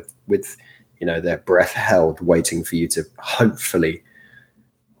there with their breath held, waiting for you to hopefully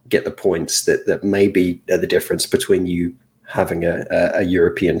get the points that maybe are the difference between you having a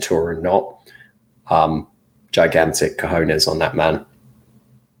European tour and not. Gigantic cojones on that man.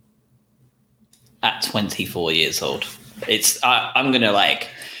 At 24 years old, I'm gonna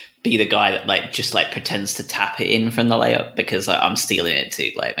be the guy that just pretends to tap it in from the layup because I'm stealing it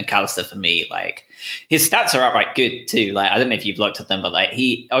too. McAllister for me, his stats are outright good too. I don't know if you've looked at them, but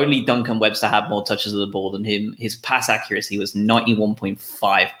Duncan Webster had more touches of the ball than him. His pass accuracy was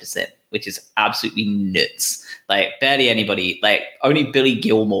 91.5%, which is absolutely nuts. Barely anybody, only Billy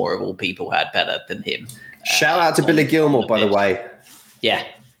Gilmore of all people had better than him. Shout out to Billy Gilmore, by the way. Yeah.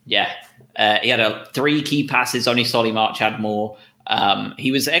 He had 3 key passes. Only Solly March had more.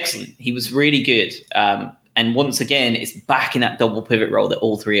 He was excellent. He was really good. And once again, it's back in that double pivot role that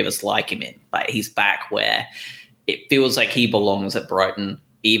all 3 of us like him in. He's back where it feels like he belongs at Brighton,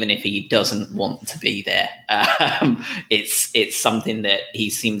 even if he doesn't want to be there. It's something that he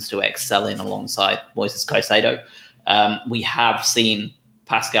seems to excel in alongside Moises Caicedo. We have seen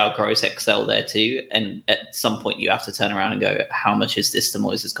Pascal Gross excel there too, and at some point you have to turn around and go, how much is this the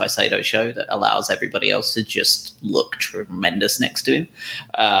Moises Caicedo show that allows everybody else to just look tremendous next to him?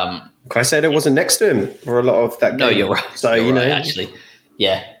 Caicedo wasn't next to him for a lot of that game. No, you're right. So you're right, actually,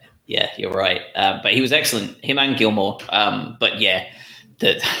 yeah, you're right. But he was excellent, him and Gilmore. But yeah,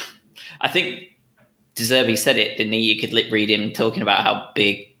 I think De Zerbi said it, didn't he? You could lip read him talking about how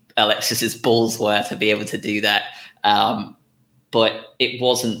big Alexis's balls were to be able to do that. but it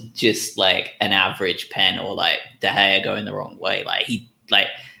wasn't just like an average pen or like De Gea going the wrong way.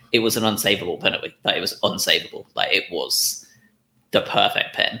 It was an unsavable penalty. Like, it was unsavable. Like, it was the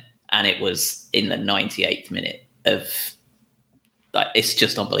perfect pen, and it was in the 98th minute of, like, it's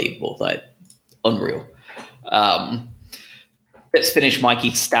just unbelievable. Like, unreal. Let's finish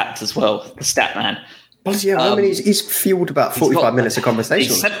Mikey's stats as well. The stat man. Well, yeah, I mean, he's fueled about 45 minutes of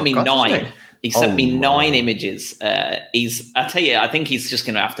conversation. He sent me 9. He sent me 9 images. I tell you, I think he's just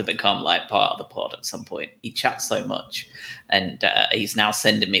going to have to become like part of the pod at some point. He chats so much, and he's now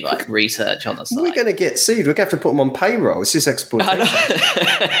sending me like research on the side. We're going to get sued. We're going to have to put him on payroll. It's just exploitation.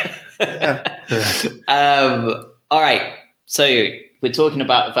 All right. So we're talking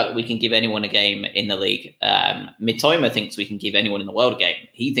about the fact that we can give anyone a game in the league. Mitoma thinks we can give anyone in the world a game.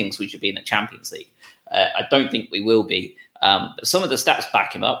 He thinks we should be in the Champions League. I don't think we will be. But some of the stats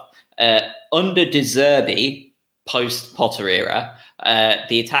back him up. Under De Zerbi, post-Potter era,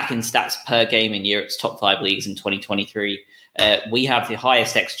 the attacking stats per game in Europe's top 5 leagues in 2023, we have the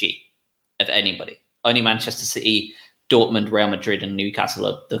highest XG of anybody. Only Manchester City, Dortmund, Real Madrid, and Newcastle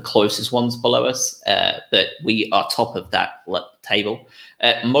are the closest ones below us, but we are top of that table.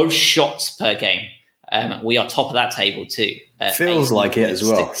 Most shots per game, we are top of that table too. Feels like it as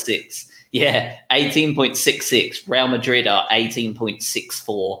well. 6. Yeah, 18.66. Real Madrid are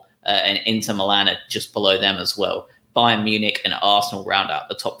 18.64, and Inter Milan are just below them as well. Bayern Munich and Arsenal round out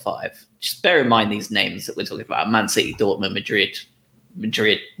the top 5. Just bear in mind these names that we're talking about: Man City, Dortmund,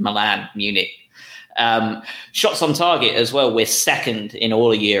 Madrid, Milan, Munich. Shots on target as well. We're second in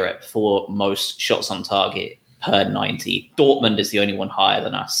all of Europe for most shots on target per 90. Dortmund is the only one higher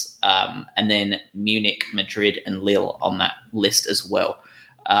than us. And then Munich, Madrid, and Lille on that list as well.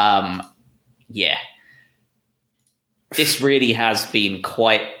 Yeah. This really has been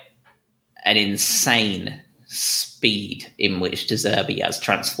quite an insane speed in which De Zerbi has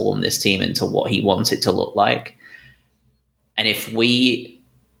transformed this team into what he wants it to look like. And if we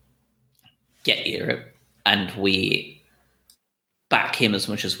get Europe and we back him as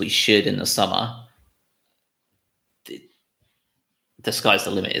much as we should in the summer, the sky's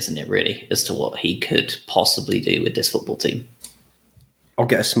the limit, isn't it, really, as to what he could possibly do with this football team. I'll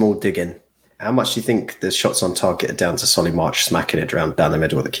get a small dig in. How much do you think the shots on target are down to Solly March smacking it around down the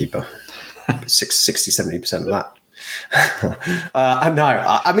middle of the keeper? 60, 70% of that. I know.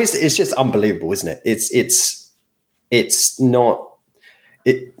 I mean, it's just unbelievable, isn't it? It's not.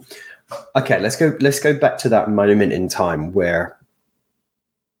 It. Okay, let's go back to that moment in time where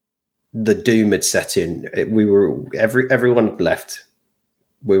the doom had set in. Everyone had left.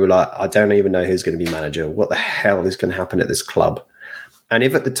 We were like, I don't even know who's going to be manager. What the hell is going to happen at this club? And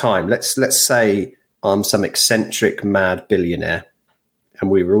if at the time, let's say I'm some eccentric mad billionaire, and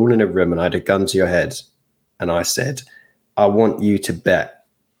we were all in a room and I had a gun to your head, and I said, I want you to bet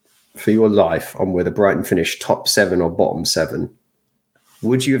for your life on whether Brighton finish top 7 or bottom 7.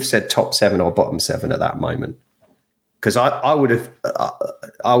 Would you have said top 7 or bottom 7 at that moment? Because I would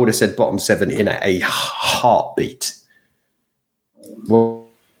have said bottom 7 in a heartbeat. Well,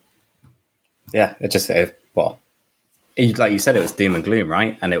 yeah, it just like you said, it was doom and gloom,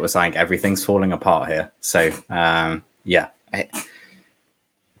 right? And it was like everything's falling apart here. So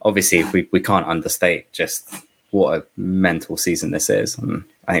obviously we can't understate just what a mental season this is. And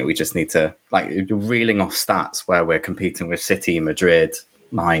I think we just need to, like, reeling off stats where we're competing with City, Madrid,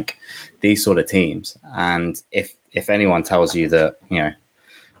 like these sort of teams. And if anyone tells you that, you know,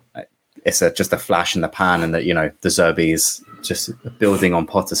 it's just a flash in the pan and that, you know, De Zerbi's just building on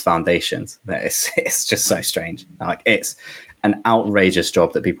Potter's foundations, it's just so strange. Like, it's an outrageous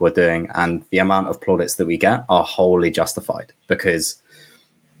job that people are doing, and the amount of plaudits that we get are wholly justified because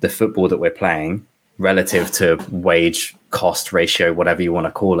the football that we're playing relative to wage cost ratio, whatever you want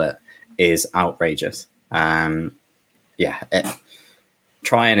to call it, is outrageous.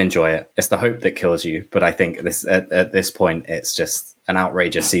 Try and enjoy it. It's the hope that kills you. But I think at this point, it's just an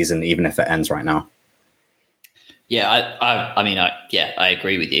outrageous season, even if it ends right now. Yeah, I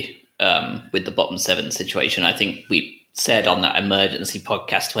agree with you with the bottom 7 situation. I think we said on that emergency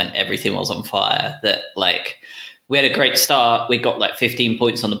podcast when everything was on fire that, like, we had a great start. We got like 15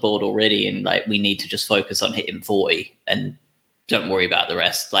 points on the board already, and like we need to just focus on hitting 40 and don't worry about the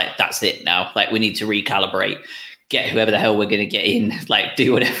rest. Like, that's it now. Like, we need to recalibrate, get whoever the hell we're going to get in, like,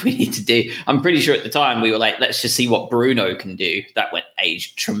 do whatever we need to do. I'm pretty sure at the time we were like, let's just see what Bruno can do. That went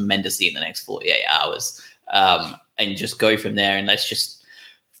aged tremendously in the next 48 hours. And just go from there, and let's just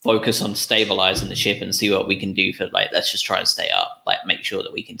focus on stabilizing the ship and see what we can do for, like, let's just try and stay up, like, make sure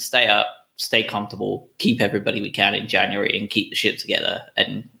that we can stay up, stay comfortable, keep everybody we can in January and keep the ship together.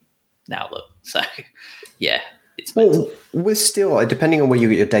 And now look, so yeah, it's mental. Well, we're still, depending on where you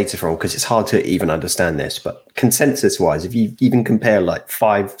get your data from, because it's hard to even understand this, but consensus-wise, if you even compare like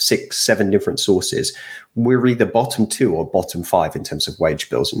 5, 6, 7 different sources, we're either bottom 2 or bottom 5 in terms of wage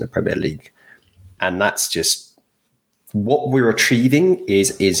bills in the Premier League. And that's just what we're achieving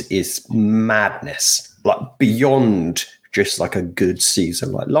is madness, like beyond just like a good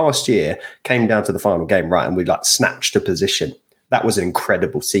season. Like last year came down to the final game, right? And we like snatched a position. That was an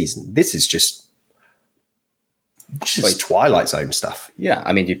incredible season. This is just Twilight Zone stuff. Yeah,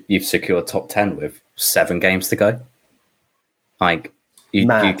 I mean, you've secured top 10 with 7 games to go. Like you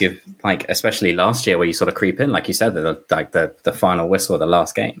give, like, especially last year where you sort of creep in, like you said, the final whistle of the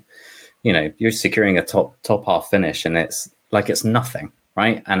last game. You know, you're securing a top half finish, and it's like it's nothing,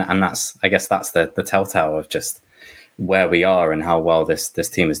 right? And that's, I guess, that's the telltale of just where we are and how well this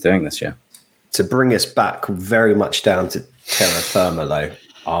team is doing this year. To bring us back very much down to terra firma, though.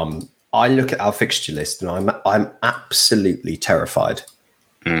 I look at our fixture list and I'm absolutely terrified,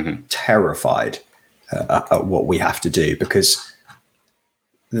 terrified at what we have to do, because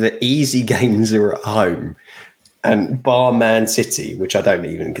the easy games are at home, and bar Man City, which I don't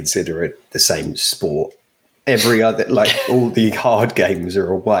even consider it the same sport. Every other, like all the hard games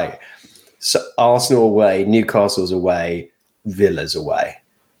are away. So Arsenal away, Newcastle's away, Villa's away.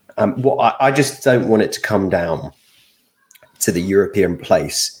 I just don't want it to come down to the European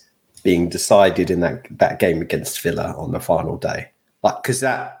place being decided in that game against Villa on the final day, like, because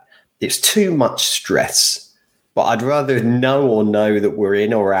it's too much stress. But I'd rather know that we're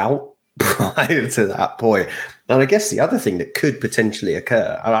in or out prior to that point. And I guess the other thing that could potentially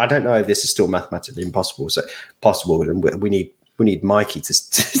occur, and I don't know if this is still mathematically impossible, and we need Mikey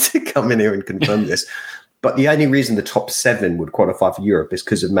to come in here and confirm this. But the only reason the top 7 would qualify for Europe is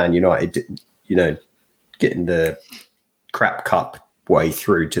because of Man United, you know, getting the crap cup way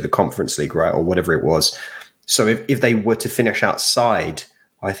through to the Conference League, right, or whatever it was. So if they were to finish outside,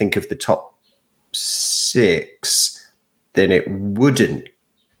 I think, of the top 6, then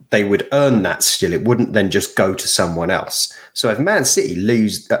they would earn that still. It wouldn't then just go to someone else. So if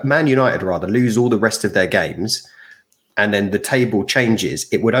Man United lose all the rest of their games, and then the table changes,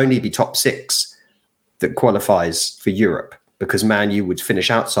 it would only be top 6 that qualifies for Europe, because Man U would finish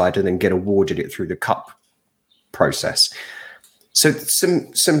outside and then get awarded it through the cup process. So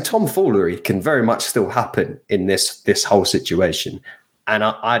some tomfoolery can very much still happen in this whole situation. And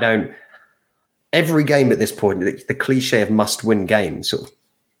I don't, every game at this point, the cliche of must-win games sort of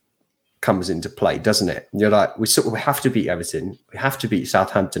comes into play, doesn't it? You're like, we have to beat Everton, we have to beat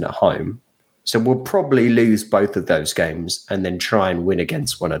Southampton at home. So we'll probably lose both of those games and then try and win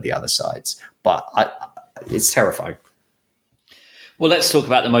against one of the other sides. But it's terrifying. Well, let's talk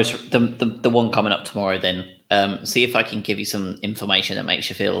about the one coming up tomorrow then. See if I can give you some information that makes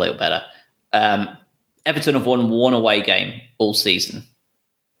you feel a little better. Everton have won 1 away game all season.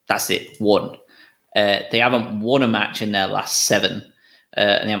 That's it, 1. They haven't won a match in their last 7.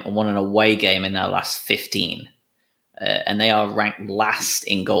 And they haven't won an away game in their last 15. And they are ranked last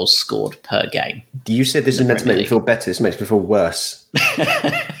in goals scored per game. You said this is meant to make me feel better. This makes me feel worse.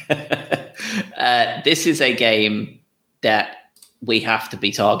 This is a game that we have to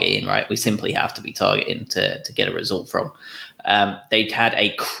be targeting, right? We simply have to be targeting to get a result from. They'd had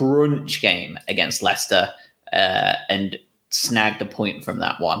a crunch game against Leicester and snagged a point from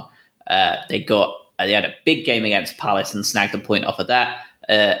that one. They had a big game against Palace and snagged a point off of that.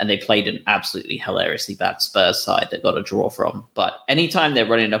 And they played an absolutely hilariously bad Spurs side that got a draw from. But anytime they're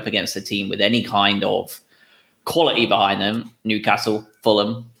running up against a team with any kind of quality behind them, Newcastle,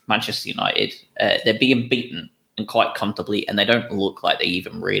 Fulham, Manchester United, they're being beaten and quite comfortably, and they don't look like they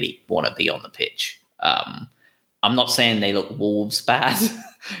even really want to be on the pitch. I'm not saying they look Wolves bad,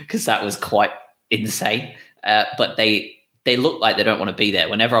 because that was quite insane, but they look like they don't want to be there.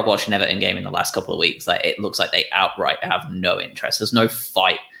 Whenever I've watched an Everton game in the last couple of weeks, like, it looks like they outright have no interest. There's no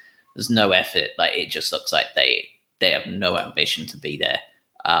fight. There's no effort. Like, it just looks like they have no ambition to be there.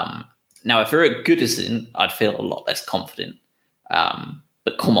 Now, if you're at Goodison, I'd feel a lot less confident.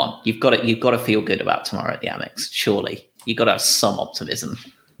 But come on, you've got to feel good about tomorrow at the Amex. Surely you've got to have some optimism.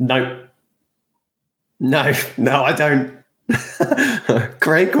 No, I don't.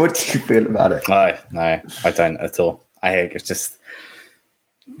 Craig, what do you feel about it? No, I don't at all. It's just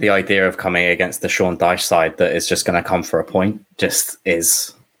the idea of coming against the Sean Dyche side that is just going to come for a point just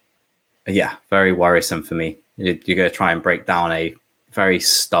is, very worrisome for me. You're going to try and break down a very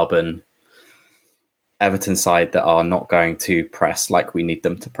stubborn Everton side that are not going to press like we need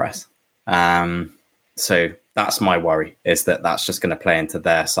them to press. So that's my worry, is that that's just going to play into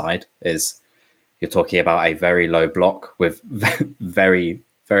their side. Is you're talking about a very low block with very,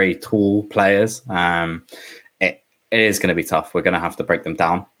 very tall players. it is going to be tough. We're going to have to break them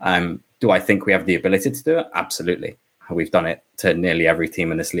down. Do I think we have the ability to do it? Absolutely. We've done it to nearly every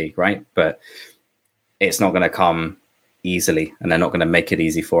team in this league, right? But it's not going to come easily, and they're not going to make it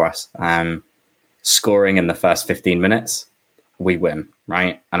easy for us. Scoring in the first 15 minutes, we win,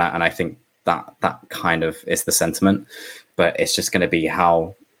 right? And I think that kind of is the sentiment. But it's just going to be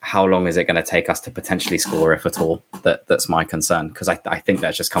how long is it going to take us to potentially score, if at all? That's my concern, because I think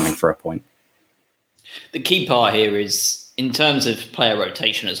that's just coming for a point. The key part here is, in terms of player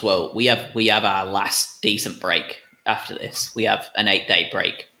rotation as well, we have our last decent break after this. We have an 8-day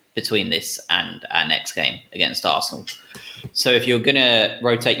break between this and our next game against Arsenal. So if you're going to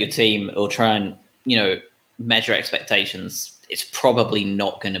rotate your team or try and, measure expectations, it's probably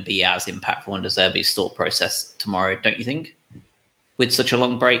not going to be as impactful on De Zerbi's thought process tomorrow, don't you think? With such a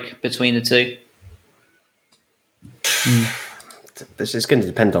long break between the two? This is going to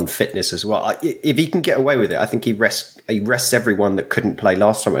depend on fitness as well. If he can get away with it, I think he rests everyone that couldn't play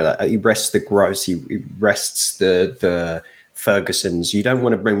last time. He rests the Gross, he rests the Fergusons. You don't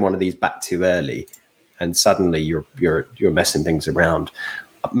want to bring one of these back too early, and suddenly you're messing things around.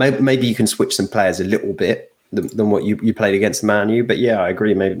 Maybe you can switch some players a little bit than what you played against Man U. But yeah, I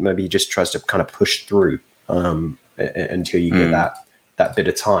agree. Maybe he just tries to kind of push through until you get that bit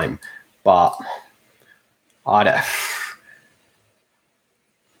of time. But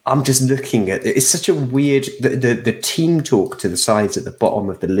I'm just looking at it. It's such a weird. The team talk to the sides at the bottom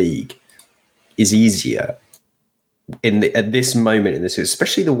of the league is easier at this moment in this,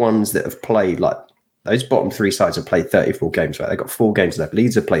 especially the ones that have played, like those bottom three sides have played 34 games. Right, they've got 4 games left.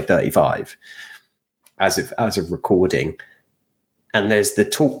 Leeds have played 35 as of recording, and there's the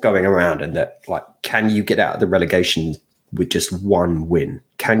talk going around, and that, like, can you get out of the relegation with just one win?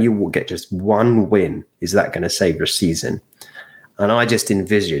 Can you get just one win? Is that going to save your season? And I just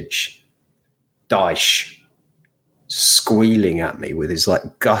envisage Dyche squealing at me with his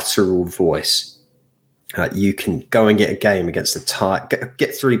like guttural voice. You can go and get a game against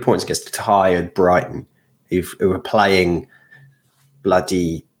get 3 points against a tired Brighton who are playing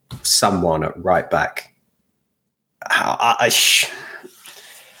bloody someone at right back.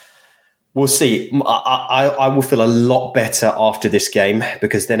 We'll see. I will feel a lot better after this game,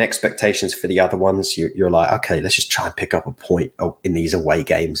 because then expectations for the other ones, you're like, okay, let's just try and pick up a point in these away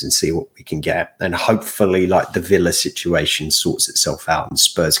games and see what we can get. And hopefully, like, the Villa situation sorts itself out and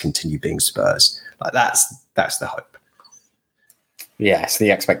Spurs continue being Spurs. Like, that's the hope. Yeah, it's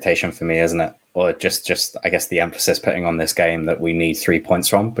the expectation for me, isn't it? Or just I guess the emphasis putting on this game that we need 3 points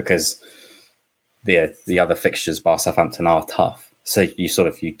from, because the other fixtures, bar Southampton, are tough. So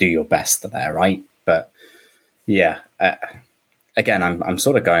you do your best there, right? But yeah, again, I'm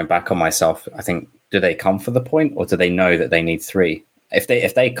sort of going back on myself. I think, do they come for the point, or do they know that they need 3?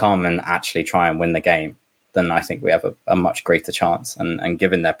 If they come and actually try and win the game, then I think we have a much greater chance. And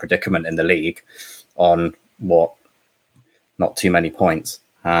given their predicament in the league on not too many points,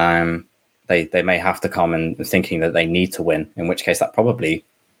 they may have to come and thinking that they need to win, in which case that probably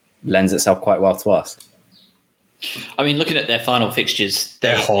lends itself quite well to us. I mean, looking at their final fixtures,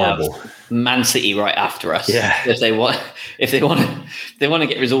 they're horrible. Man City right after us. Yeah. If they want to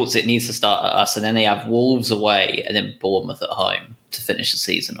get results, it needs to start at us, and then they have Wolves away and then Bournemouth at home to finish the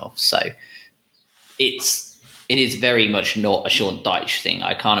season off. So it is very much not a Sean Dyche thing.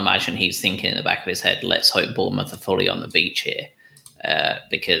 I can't imagine he's thinking in the back of his head, let's hope Bournemouth are fully on the beach here,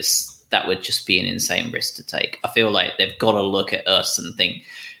 because that would just be an insane risk to take. I feel like they've got to look at us and think,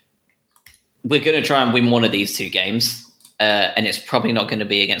 we're going to try and win one of these 2 games, and it's probably not going to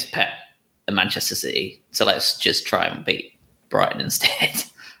be against Pep and Manchester City. So let's just try and beat Brighton instead.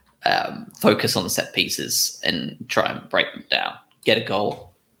 Focus on the set pieces and try and break them down. Get a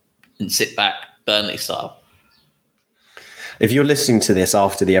goal and sit back, Burnley style. If you're listening to this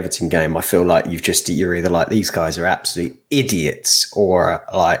after the Everton game, I feel like you're either like, these guys are absolute idiots, or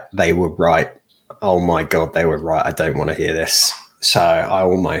like, they were right. Oh my God, they were right. I don't want to hear this. So I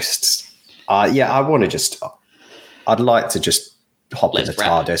almost... I'd like to just hop in the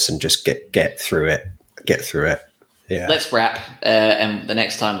TARDIS and just get through it. Yeah. Let's wrap. And the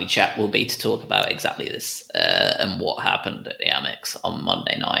next time we chat will be to talk about exactly this and what happened at the Amex on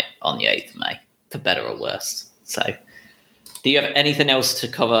Monday night on the 8th of May, for better or worse. So do you have anything else to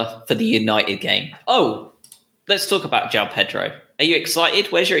cover for the United game? Oh, let's talk about João Pedro. Are you excited?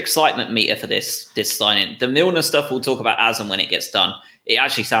 Where's your excitement meter for this signing? The Milner stuff we'll talk about as and when it gets done. It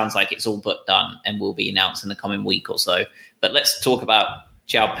actually sounds like it's all but done and will be announced in the coming week or so. But let's talk about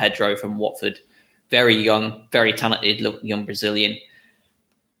João Pedro from Watford. Very young, very talented young Brazilian.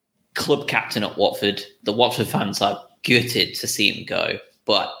 Club captain at Watford. The Watford fans are gutted to see him go,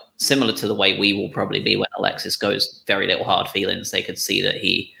 but similar to the way we will probably be when Alexis goes. Very little hard feelings. They could see that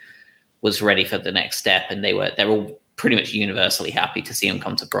he was ready for the next step, and they're all pretty much universally happy to see him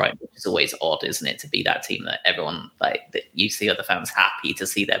come to Brighton, which is always odd, isn't it, to be that team that everyone, like, that you see other fans happy to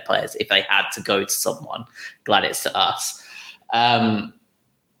see their players. If they had to go to someone, glad it's to us.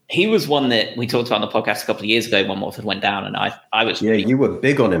 He was one that we talked about on the podcast a couple of years ago when Watford went down, and I was you were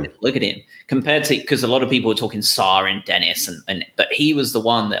big on him. Look at him compared to, because a lot of people were talking Sarr and Dennis, but he was the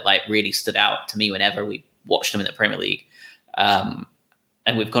one that like really stood out to me whenever we watched him in the Premier League.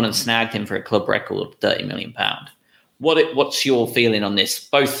 And we've gone and snagged him for a club record £30 million. What's your feeling on this?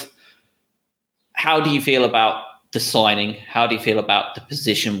 Both, how do you feel about the signing? How do you feel about the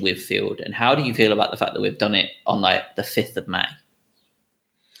position we've filled? And how do you feel about the fact that we've done it on like the 5th of May?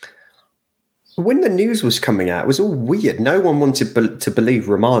 When the news was coming out, it was all weird. No one wanted to believe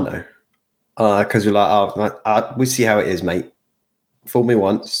Romano because we're like, we see how it is, mate. Fool me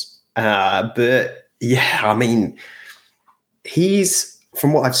once. But yeah, I mean,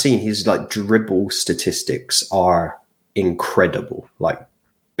 from what I've seen, his like dribble statistics are incredible, like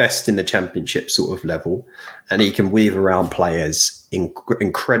best in the championship sort of level, and he can weave around players.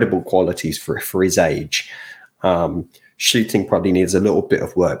 Incredible qualities for his age. Shooting probably needs a little bit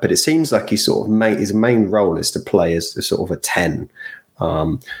of work, but it seems like his main role is to play as a sort of a 10.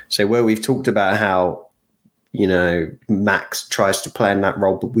 So where we've talked about how, Max tries to play in that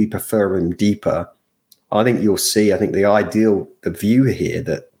role, but we prefer him deeper. I think you'll see, the view here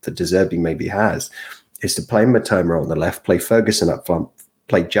that De Zerbi maybe has is to play Matoma on the left, play Ferguson up front,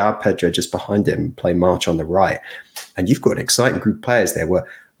 play João Pedro just behind him, play March on the right. And you've got an exciting group of players there where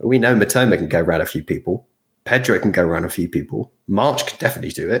we know Matoma can go around a few people. Pedro can go around a few people. March can definitely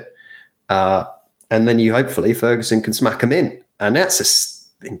do it. And then hopefully Ferguson can smack him in. And that's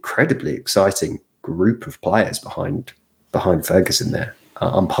an incredibly exciting group of players behind Ferguson there.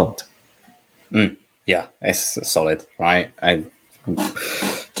 I'm pumped. Yeah, it's solid, right? And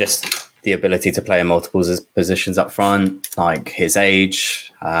just the ability to play in multiple positions up front, like his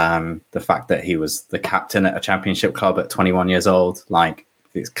age, the fact that he was the captain at a championship club at 21 years old, like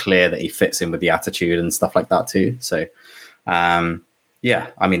it's clear that he fits in with the attitude and stuff like that too. So, yeah,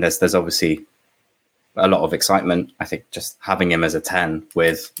 I mean, there's obviously a lot of excitement. I think just having him as a 10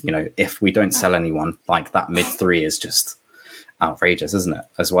 with, if we don't sell anyone, like that mid 3 is just outrageous, isn't it?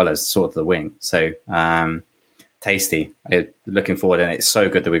 As well as sort of the wing. So tasty. Looking forward, and it's so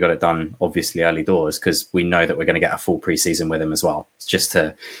good that we got it done obviously early doors, because we know that we're going to get a full preseason with him as well, just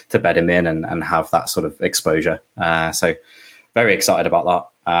to bed him in and have that sort of exposure. So very excited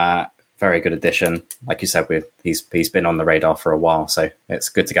about that. Very good addition. Like you said, he's been on the radar for a while, so it's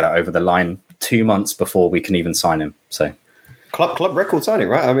good to get it over the line 2 months before we can even sign him. So club record signing,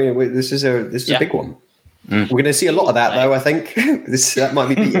 right? I mean, this is a big one. We're going to see a lot of that, though, I think. That might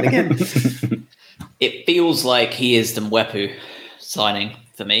be beaten again. It feels like he is the Mwepu signing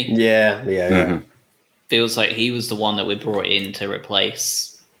for me. Yeah. Mm-hmm. Feels like he was the one that we brought in to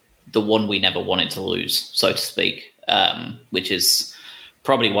replace the one we never wanted to lose, so to speak, which is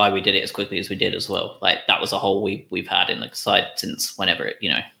probably why we did it as quickly as we did as well. Like, that was a hole we've had in the side since whenever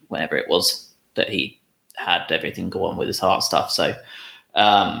it was that he had everything go on with his heart stuff. So,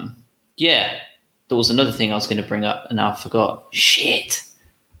 yeah. There was another thing I was going to bring up, and now I forgot. Shit.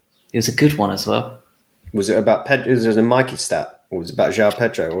 It was a good one as well. Was it about Pedro? Was it a Mikey stat? Or was it about João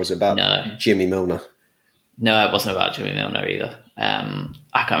Pedro? Or was it about Jimmy Milner? No, it wasn't about Jimmy Milner either.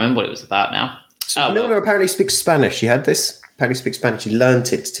 I can't remember what it was about now. So Milner apparently speaks Spanish. He had this. Apparently speaks Spanish. He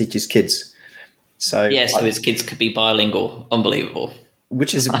learned it to teach his kids. So his kids could be bilingual. Unbelievable.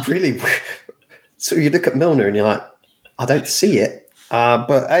 Which is really weird. So you look at Milner and you're like, I don't see it.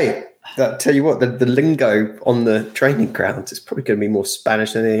 But hey, I tell you what, the lingo on the training ground is probably going to be more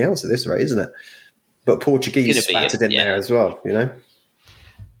Spanish than anything else at this rate, isn't it? But Portuguese spattered in there as well,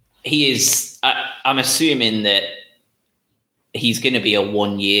 He is. I'm assuming that he's going to be a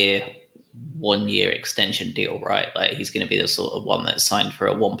one year extension deal, right? Like, he's going to be the sort of one that's signed for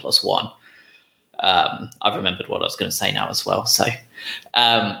a 1+1. I've remembered what I was going to say now as well. So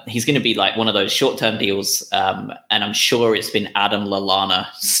he's going to be like one of those short-term deals, and I'm sure it's been Adam Lallana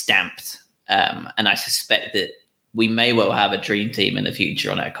stamped. And I suspect that we may well have a dream team in the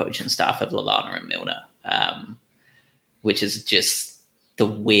future on our coaching staff of Lallana and Milner, which is just the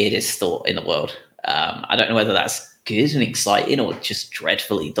weirdest thought in the world. I don't know whether that's good and exciting or just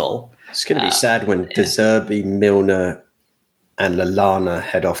dreadfully dull. It's going to be sad when De Zerbi, Milner, and Lallana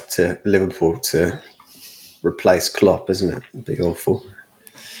head off to Liverpool to replace Klopp, isn't it? It'd be awful.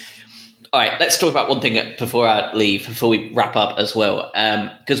 All right, let's talk about one thing before we wrap up as well,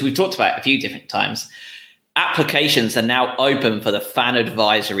 because we've talked about it a few different times. applications are now open for the fan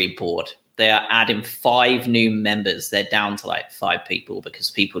advisory board. They are adding 5 new members. They're down to like 5 people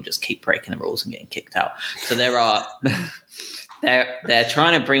because people just keep breaking the rules and getting kicked out. So there are they're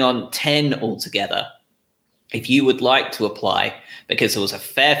trying to bring on 10 altogether. If you would like to apply, because there was a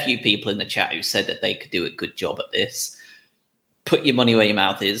fair few people in the chat who said that they could do a good job at this, put your money where your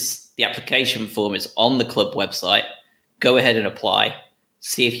mouth is. The application form is on the club website. Go ahead and apply.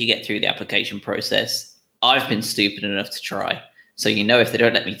 See if you get through the application process. I've been stupid enough to try. So if they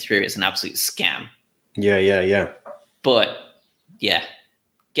don't let me through, it's an absolute scam. Yeah. But, yeah,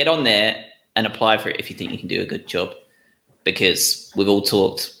 get on there and apply for it if you think you can do a good job. Because we've all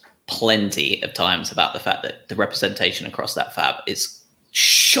talked plenty of times about the fact that the representation across that fab is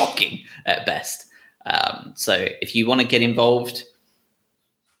shocking at best. So if you want to get involved,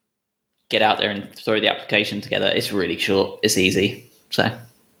 get out there and throw the application together. It's really short. It's easy. So...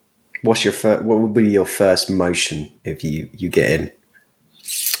 What would be your first motion if you get in?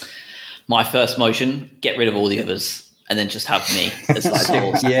 My first motion, get rid of all the others and then just have me as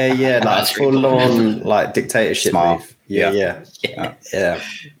like yeah, like full on like dictatorship move. Yeah.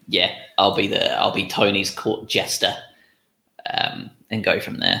 I'll be Tony's court jester, and go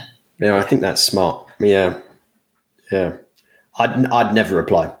from there. Yeah, I think that's smart. Yeah. I'd never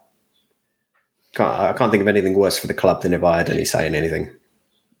reply. I can't think of anything worse for the club than if I had any say in anything.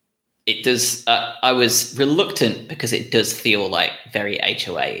 It does. I was reluctant because it does feel like very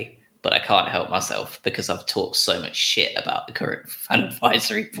HOA, but I can't help myself because I've talked so much shit about the current fan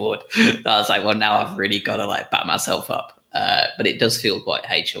advisory board that I was like, well, now I've really got to like back myself up. But it does feel quite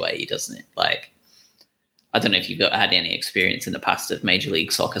HOA, doesn't it? Like, I don't know if you've had any experience in the past of Major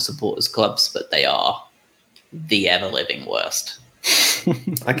League Soccer supporters clubs, but they are the ever living worst.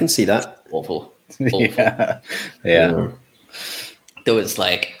 I can see that. Awful. Yeah. There was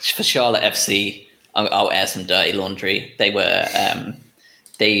like for Charlotte FC, I'll air some dirty laundry. They were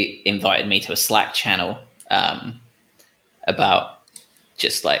they invited me to a Slack channel about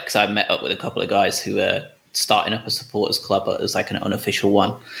just like because I met up with a couple of guys who were starting up a supporters club as like an unofficial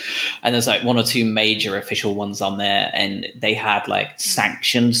one, and there's like 1 or 2 major official ones on there, and they had like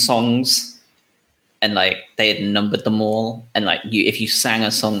sanctioned songs, and like they had numbered them all, and like if you sang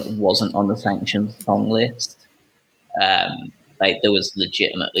a song that wasn't on the sanctioned song list, like there was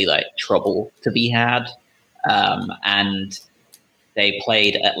legitimately like trouble to be had. And they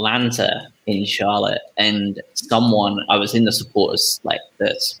played Atlanta in Charlotte, and I was in the supporters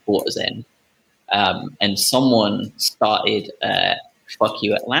end, and someone started fuck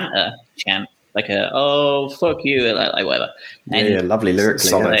you Atlanta chant, like fuck you, like whatever. And lovely lyrics.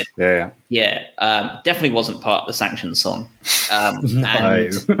 Definitely wasn't part of the sanctioned song.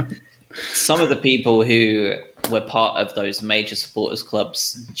 And some of the people who were part of those major supporters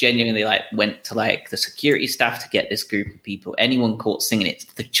clubs genuinely like went to like the security staff to get this group of people. Anyone caught singing it,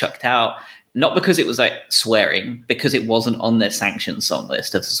 they chucked out. Not because it was like swearing, because it wasn't on their sanctioned song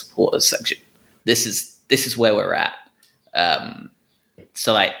list of the supporters section. This is where we're at.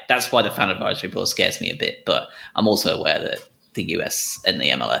 So like that's why the fan advisory board scares me a bit. But I'm also aware that the US and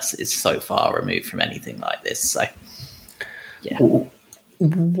the MLS is so far removed from anything like this. So yeah.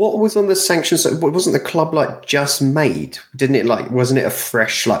 What was on the sanctions? Wasn't the club like just made? Didn't it like? Wasn't it a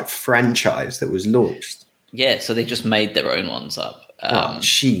fresh like franchise that was launched? Yeah, so they just made their own ones up.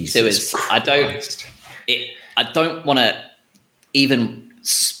 Jesus Christ. I don't want to even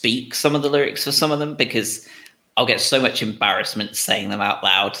speak some of the lyrics for some of them because I'll get so much embarrassment saying them out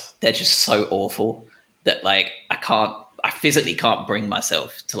loud. They're just so awful that like I physically can't bring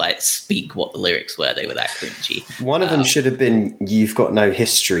myself to like speak what the lyrics were. They were that cringy. One of them should have been "You've got no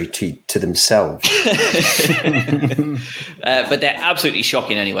history" to themselves. But they're absolutely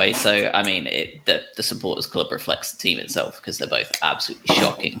shocking anyway. So I mean, the supporters club reflects the team itself because they're both absolutely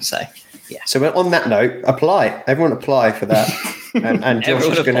shocking. So yeah. So on that note, apply. Everyone apply for that. And Josh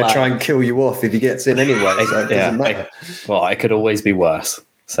is going to try and kill you off if he gets in anyway. So it doesn't matter. I could always be worse.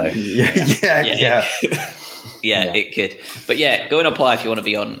 So yeah. Yeah, it could. But yeah, go and apply if you want to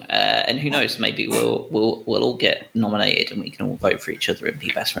be on. And who knows, maybe we'll all get nominated and we can all vote for each other and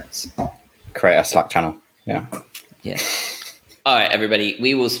be best friends. Create a Slack channel. Yeah. All right, everybody.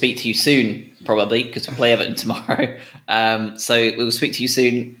 We will speak to you soon, probably, because we play Everton tomorrow. So we'll speak to you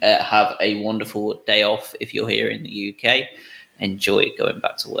soon. Have a wonderful day off if you're here in the UK. Enjoy going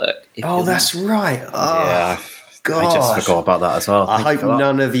back to work. That's right. Oh, God. I just forgot about that as well. I hope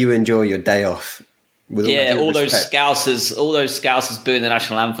none of you enjoy your day off. All those Scousers booing the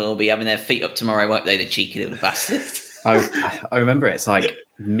national anthem will be having their feet up tomorrow, won't they? The cheeky little bastards. I remember it's like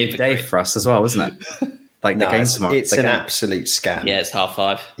midday for us as well, wasn't it? Like the game's tomorrow. It's an absolute scam. Yeah, it's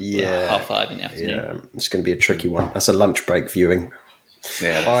 5:30. Yeah. 5:30 in the afternoon. Yeah, it's going to be a tricky one. That's a lunch break viewing.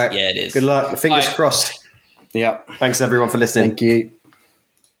 Yeah. All right. Yeah, it is. Good luck. Fingers All right. crossed. Yeah. Thanks everyone for listening. Thank you.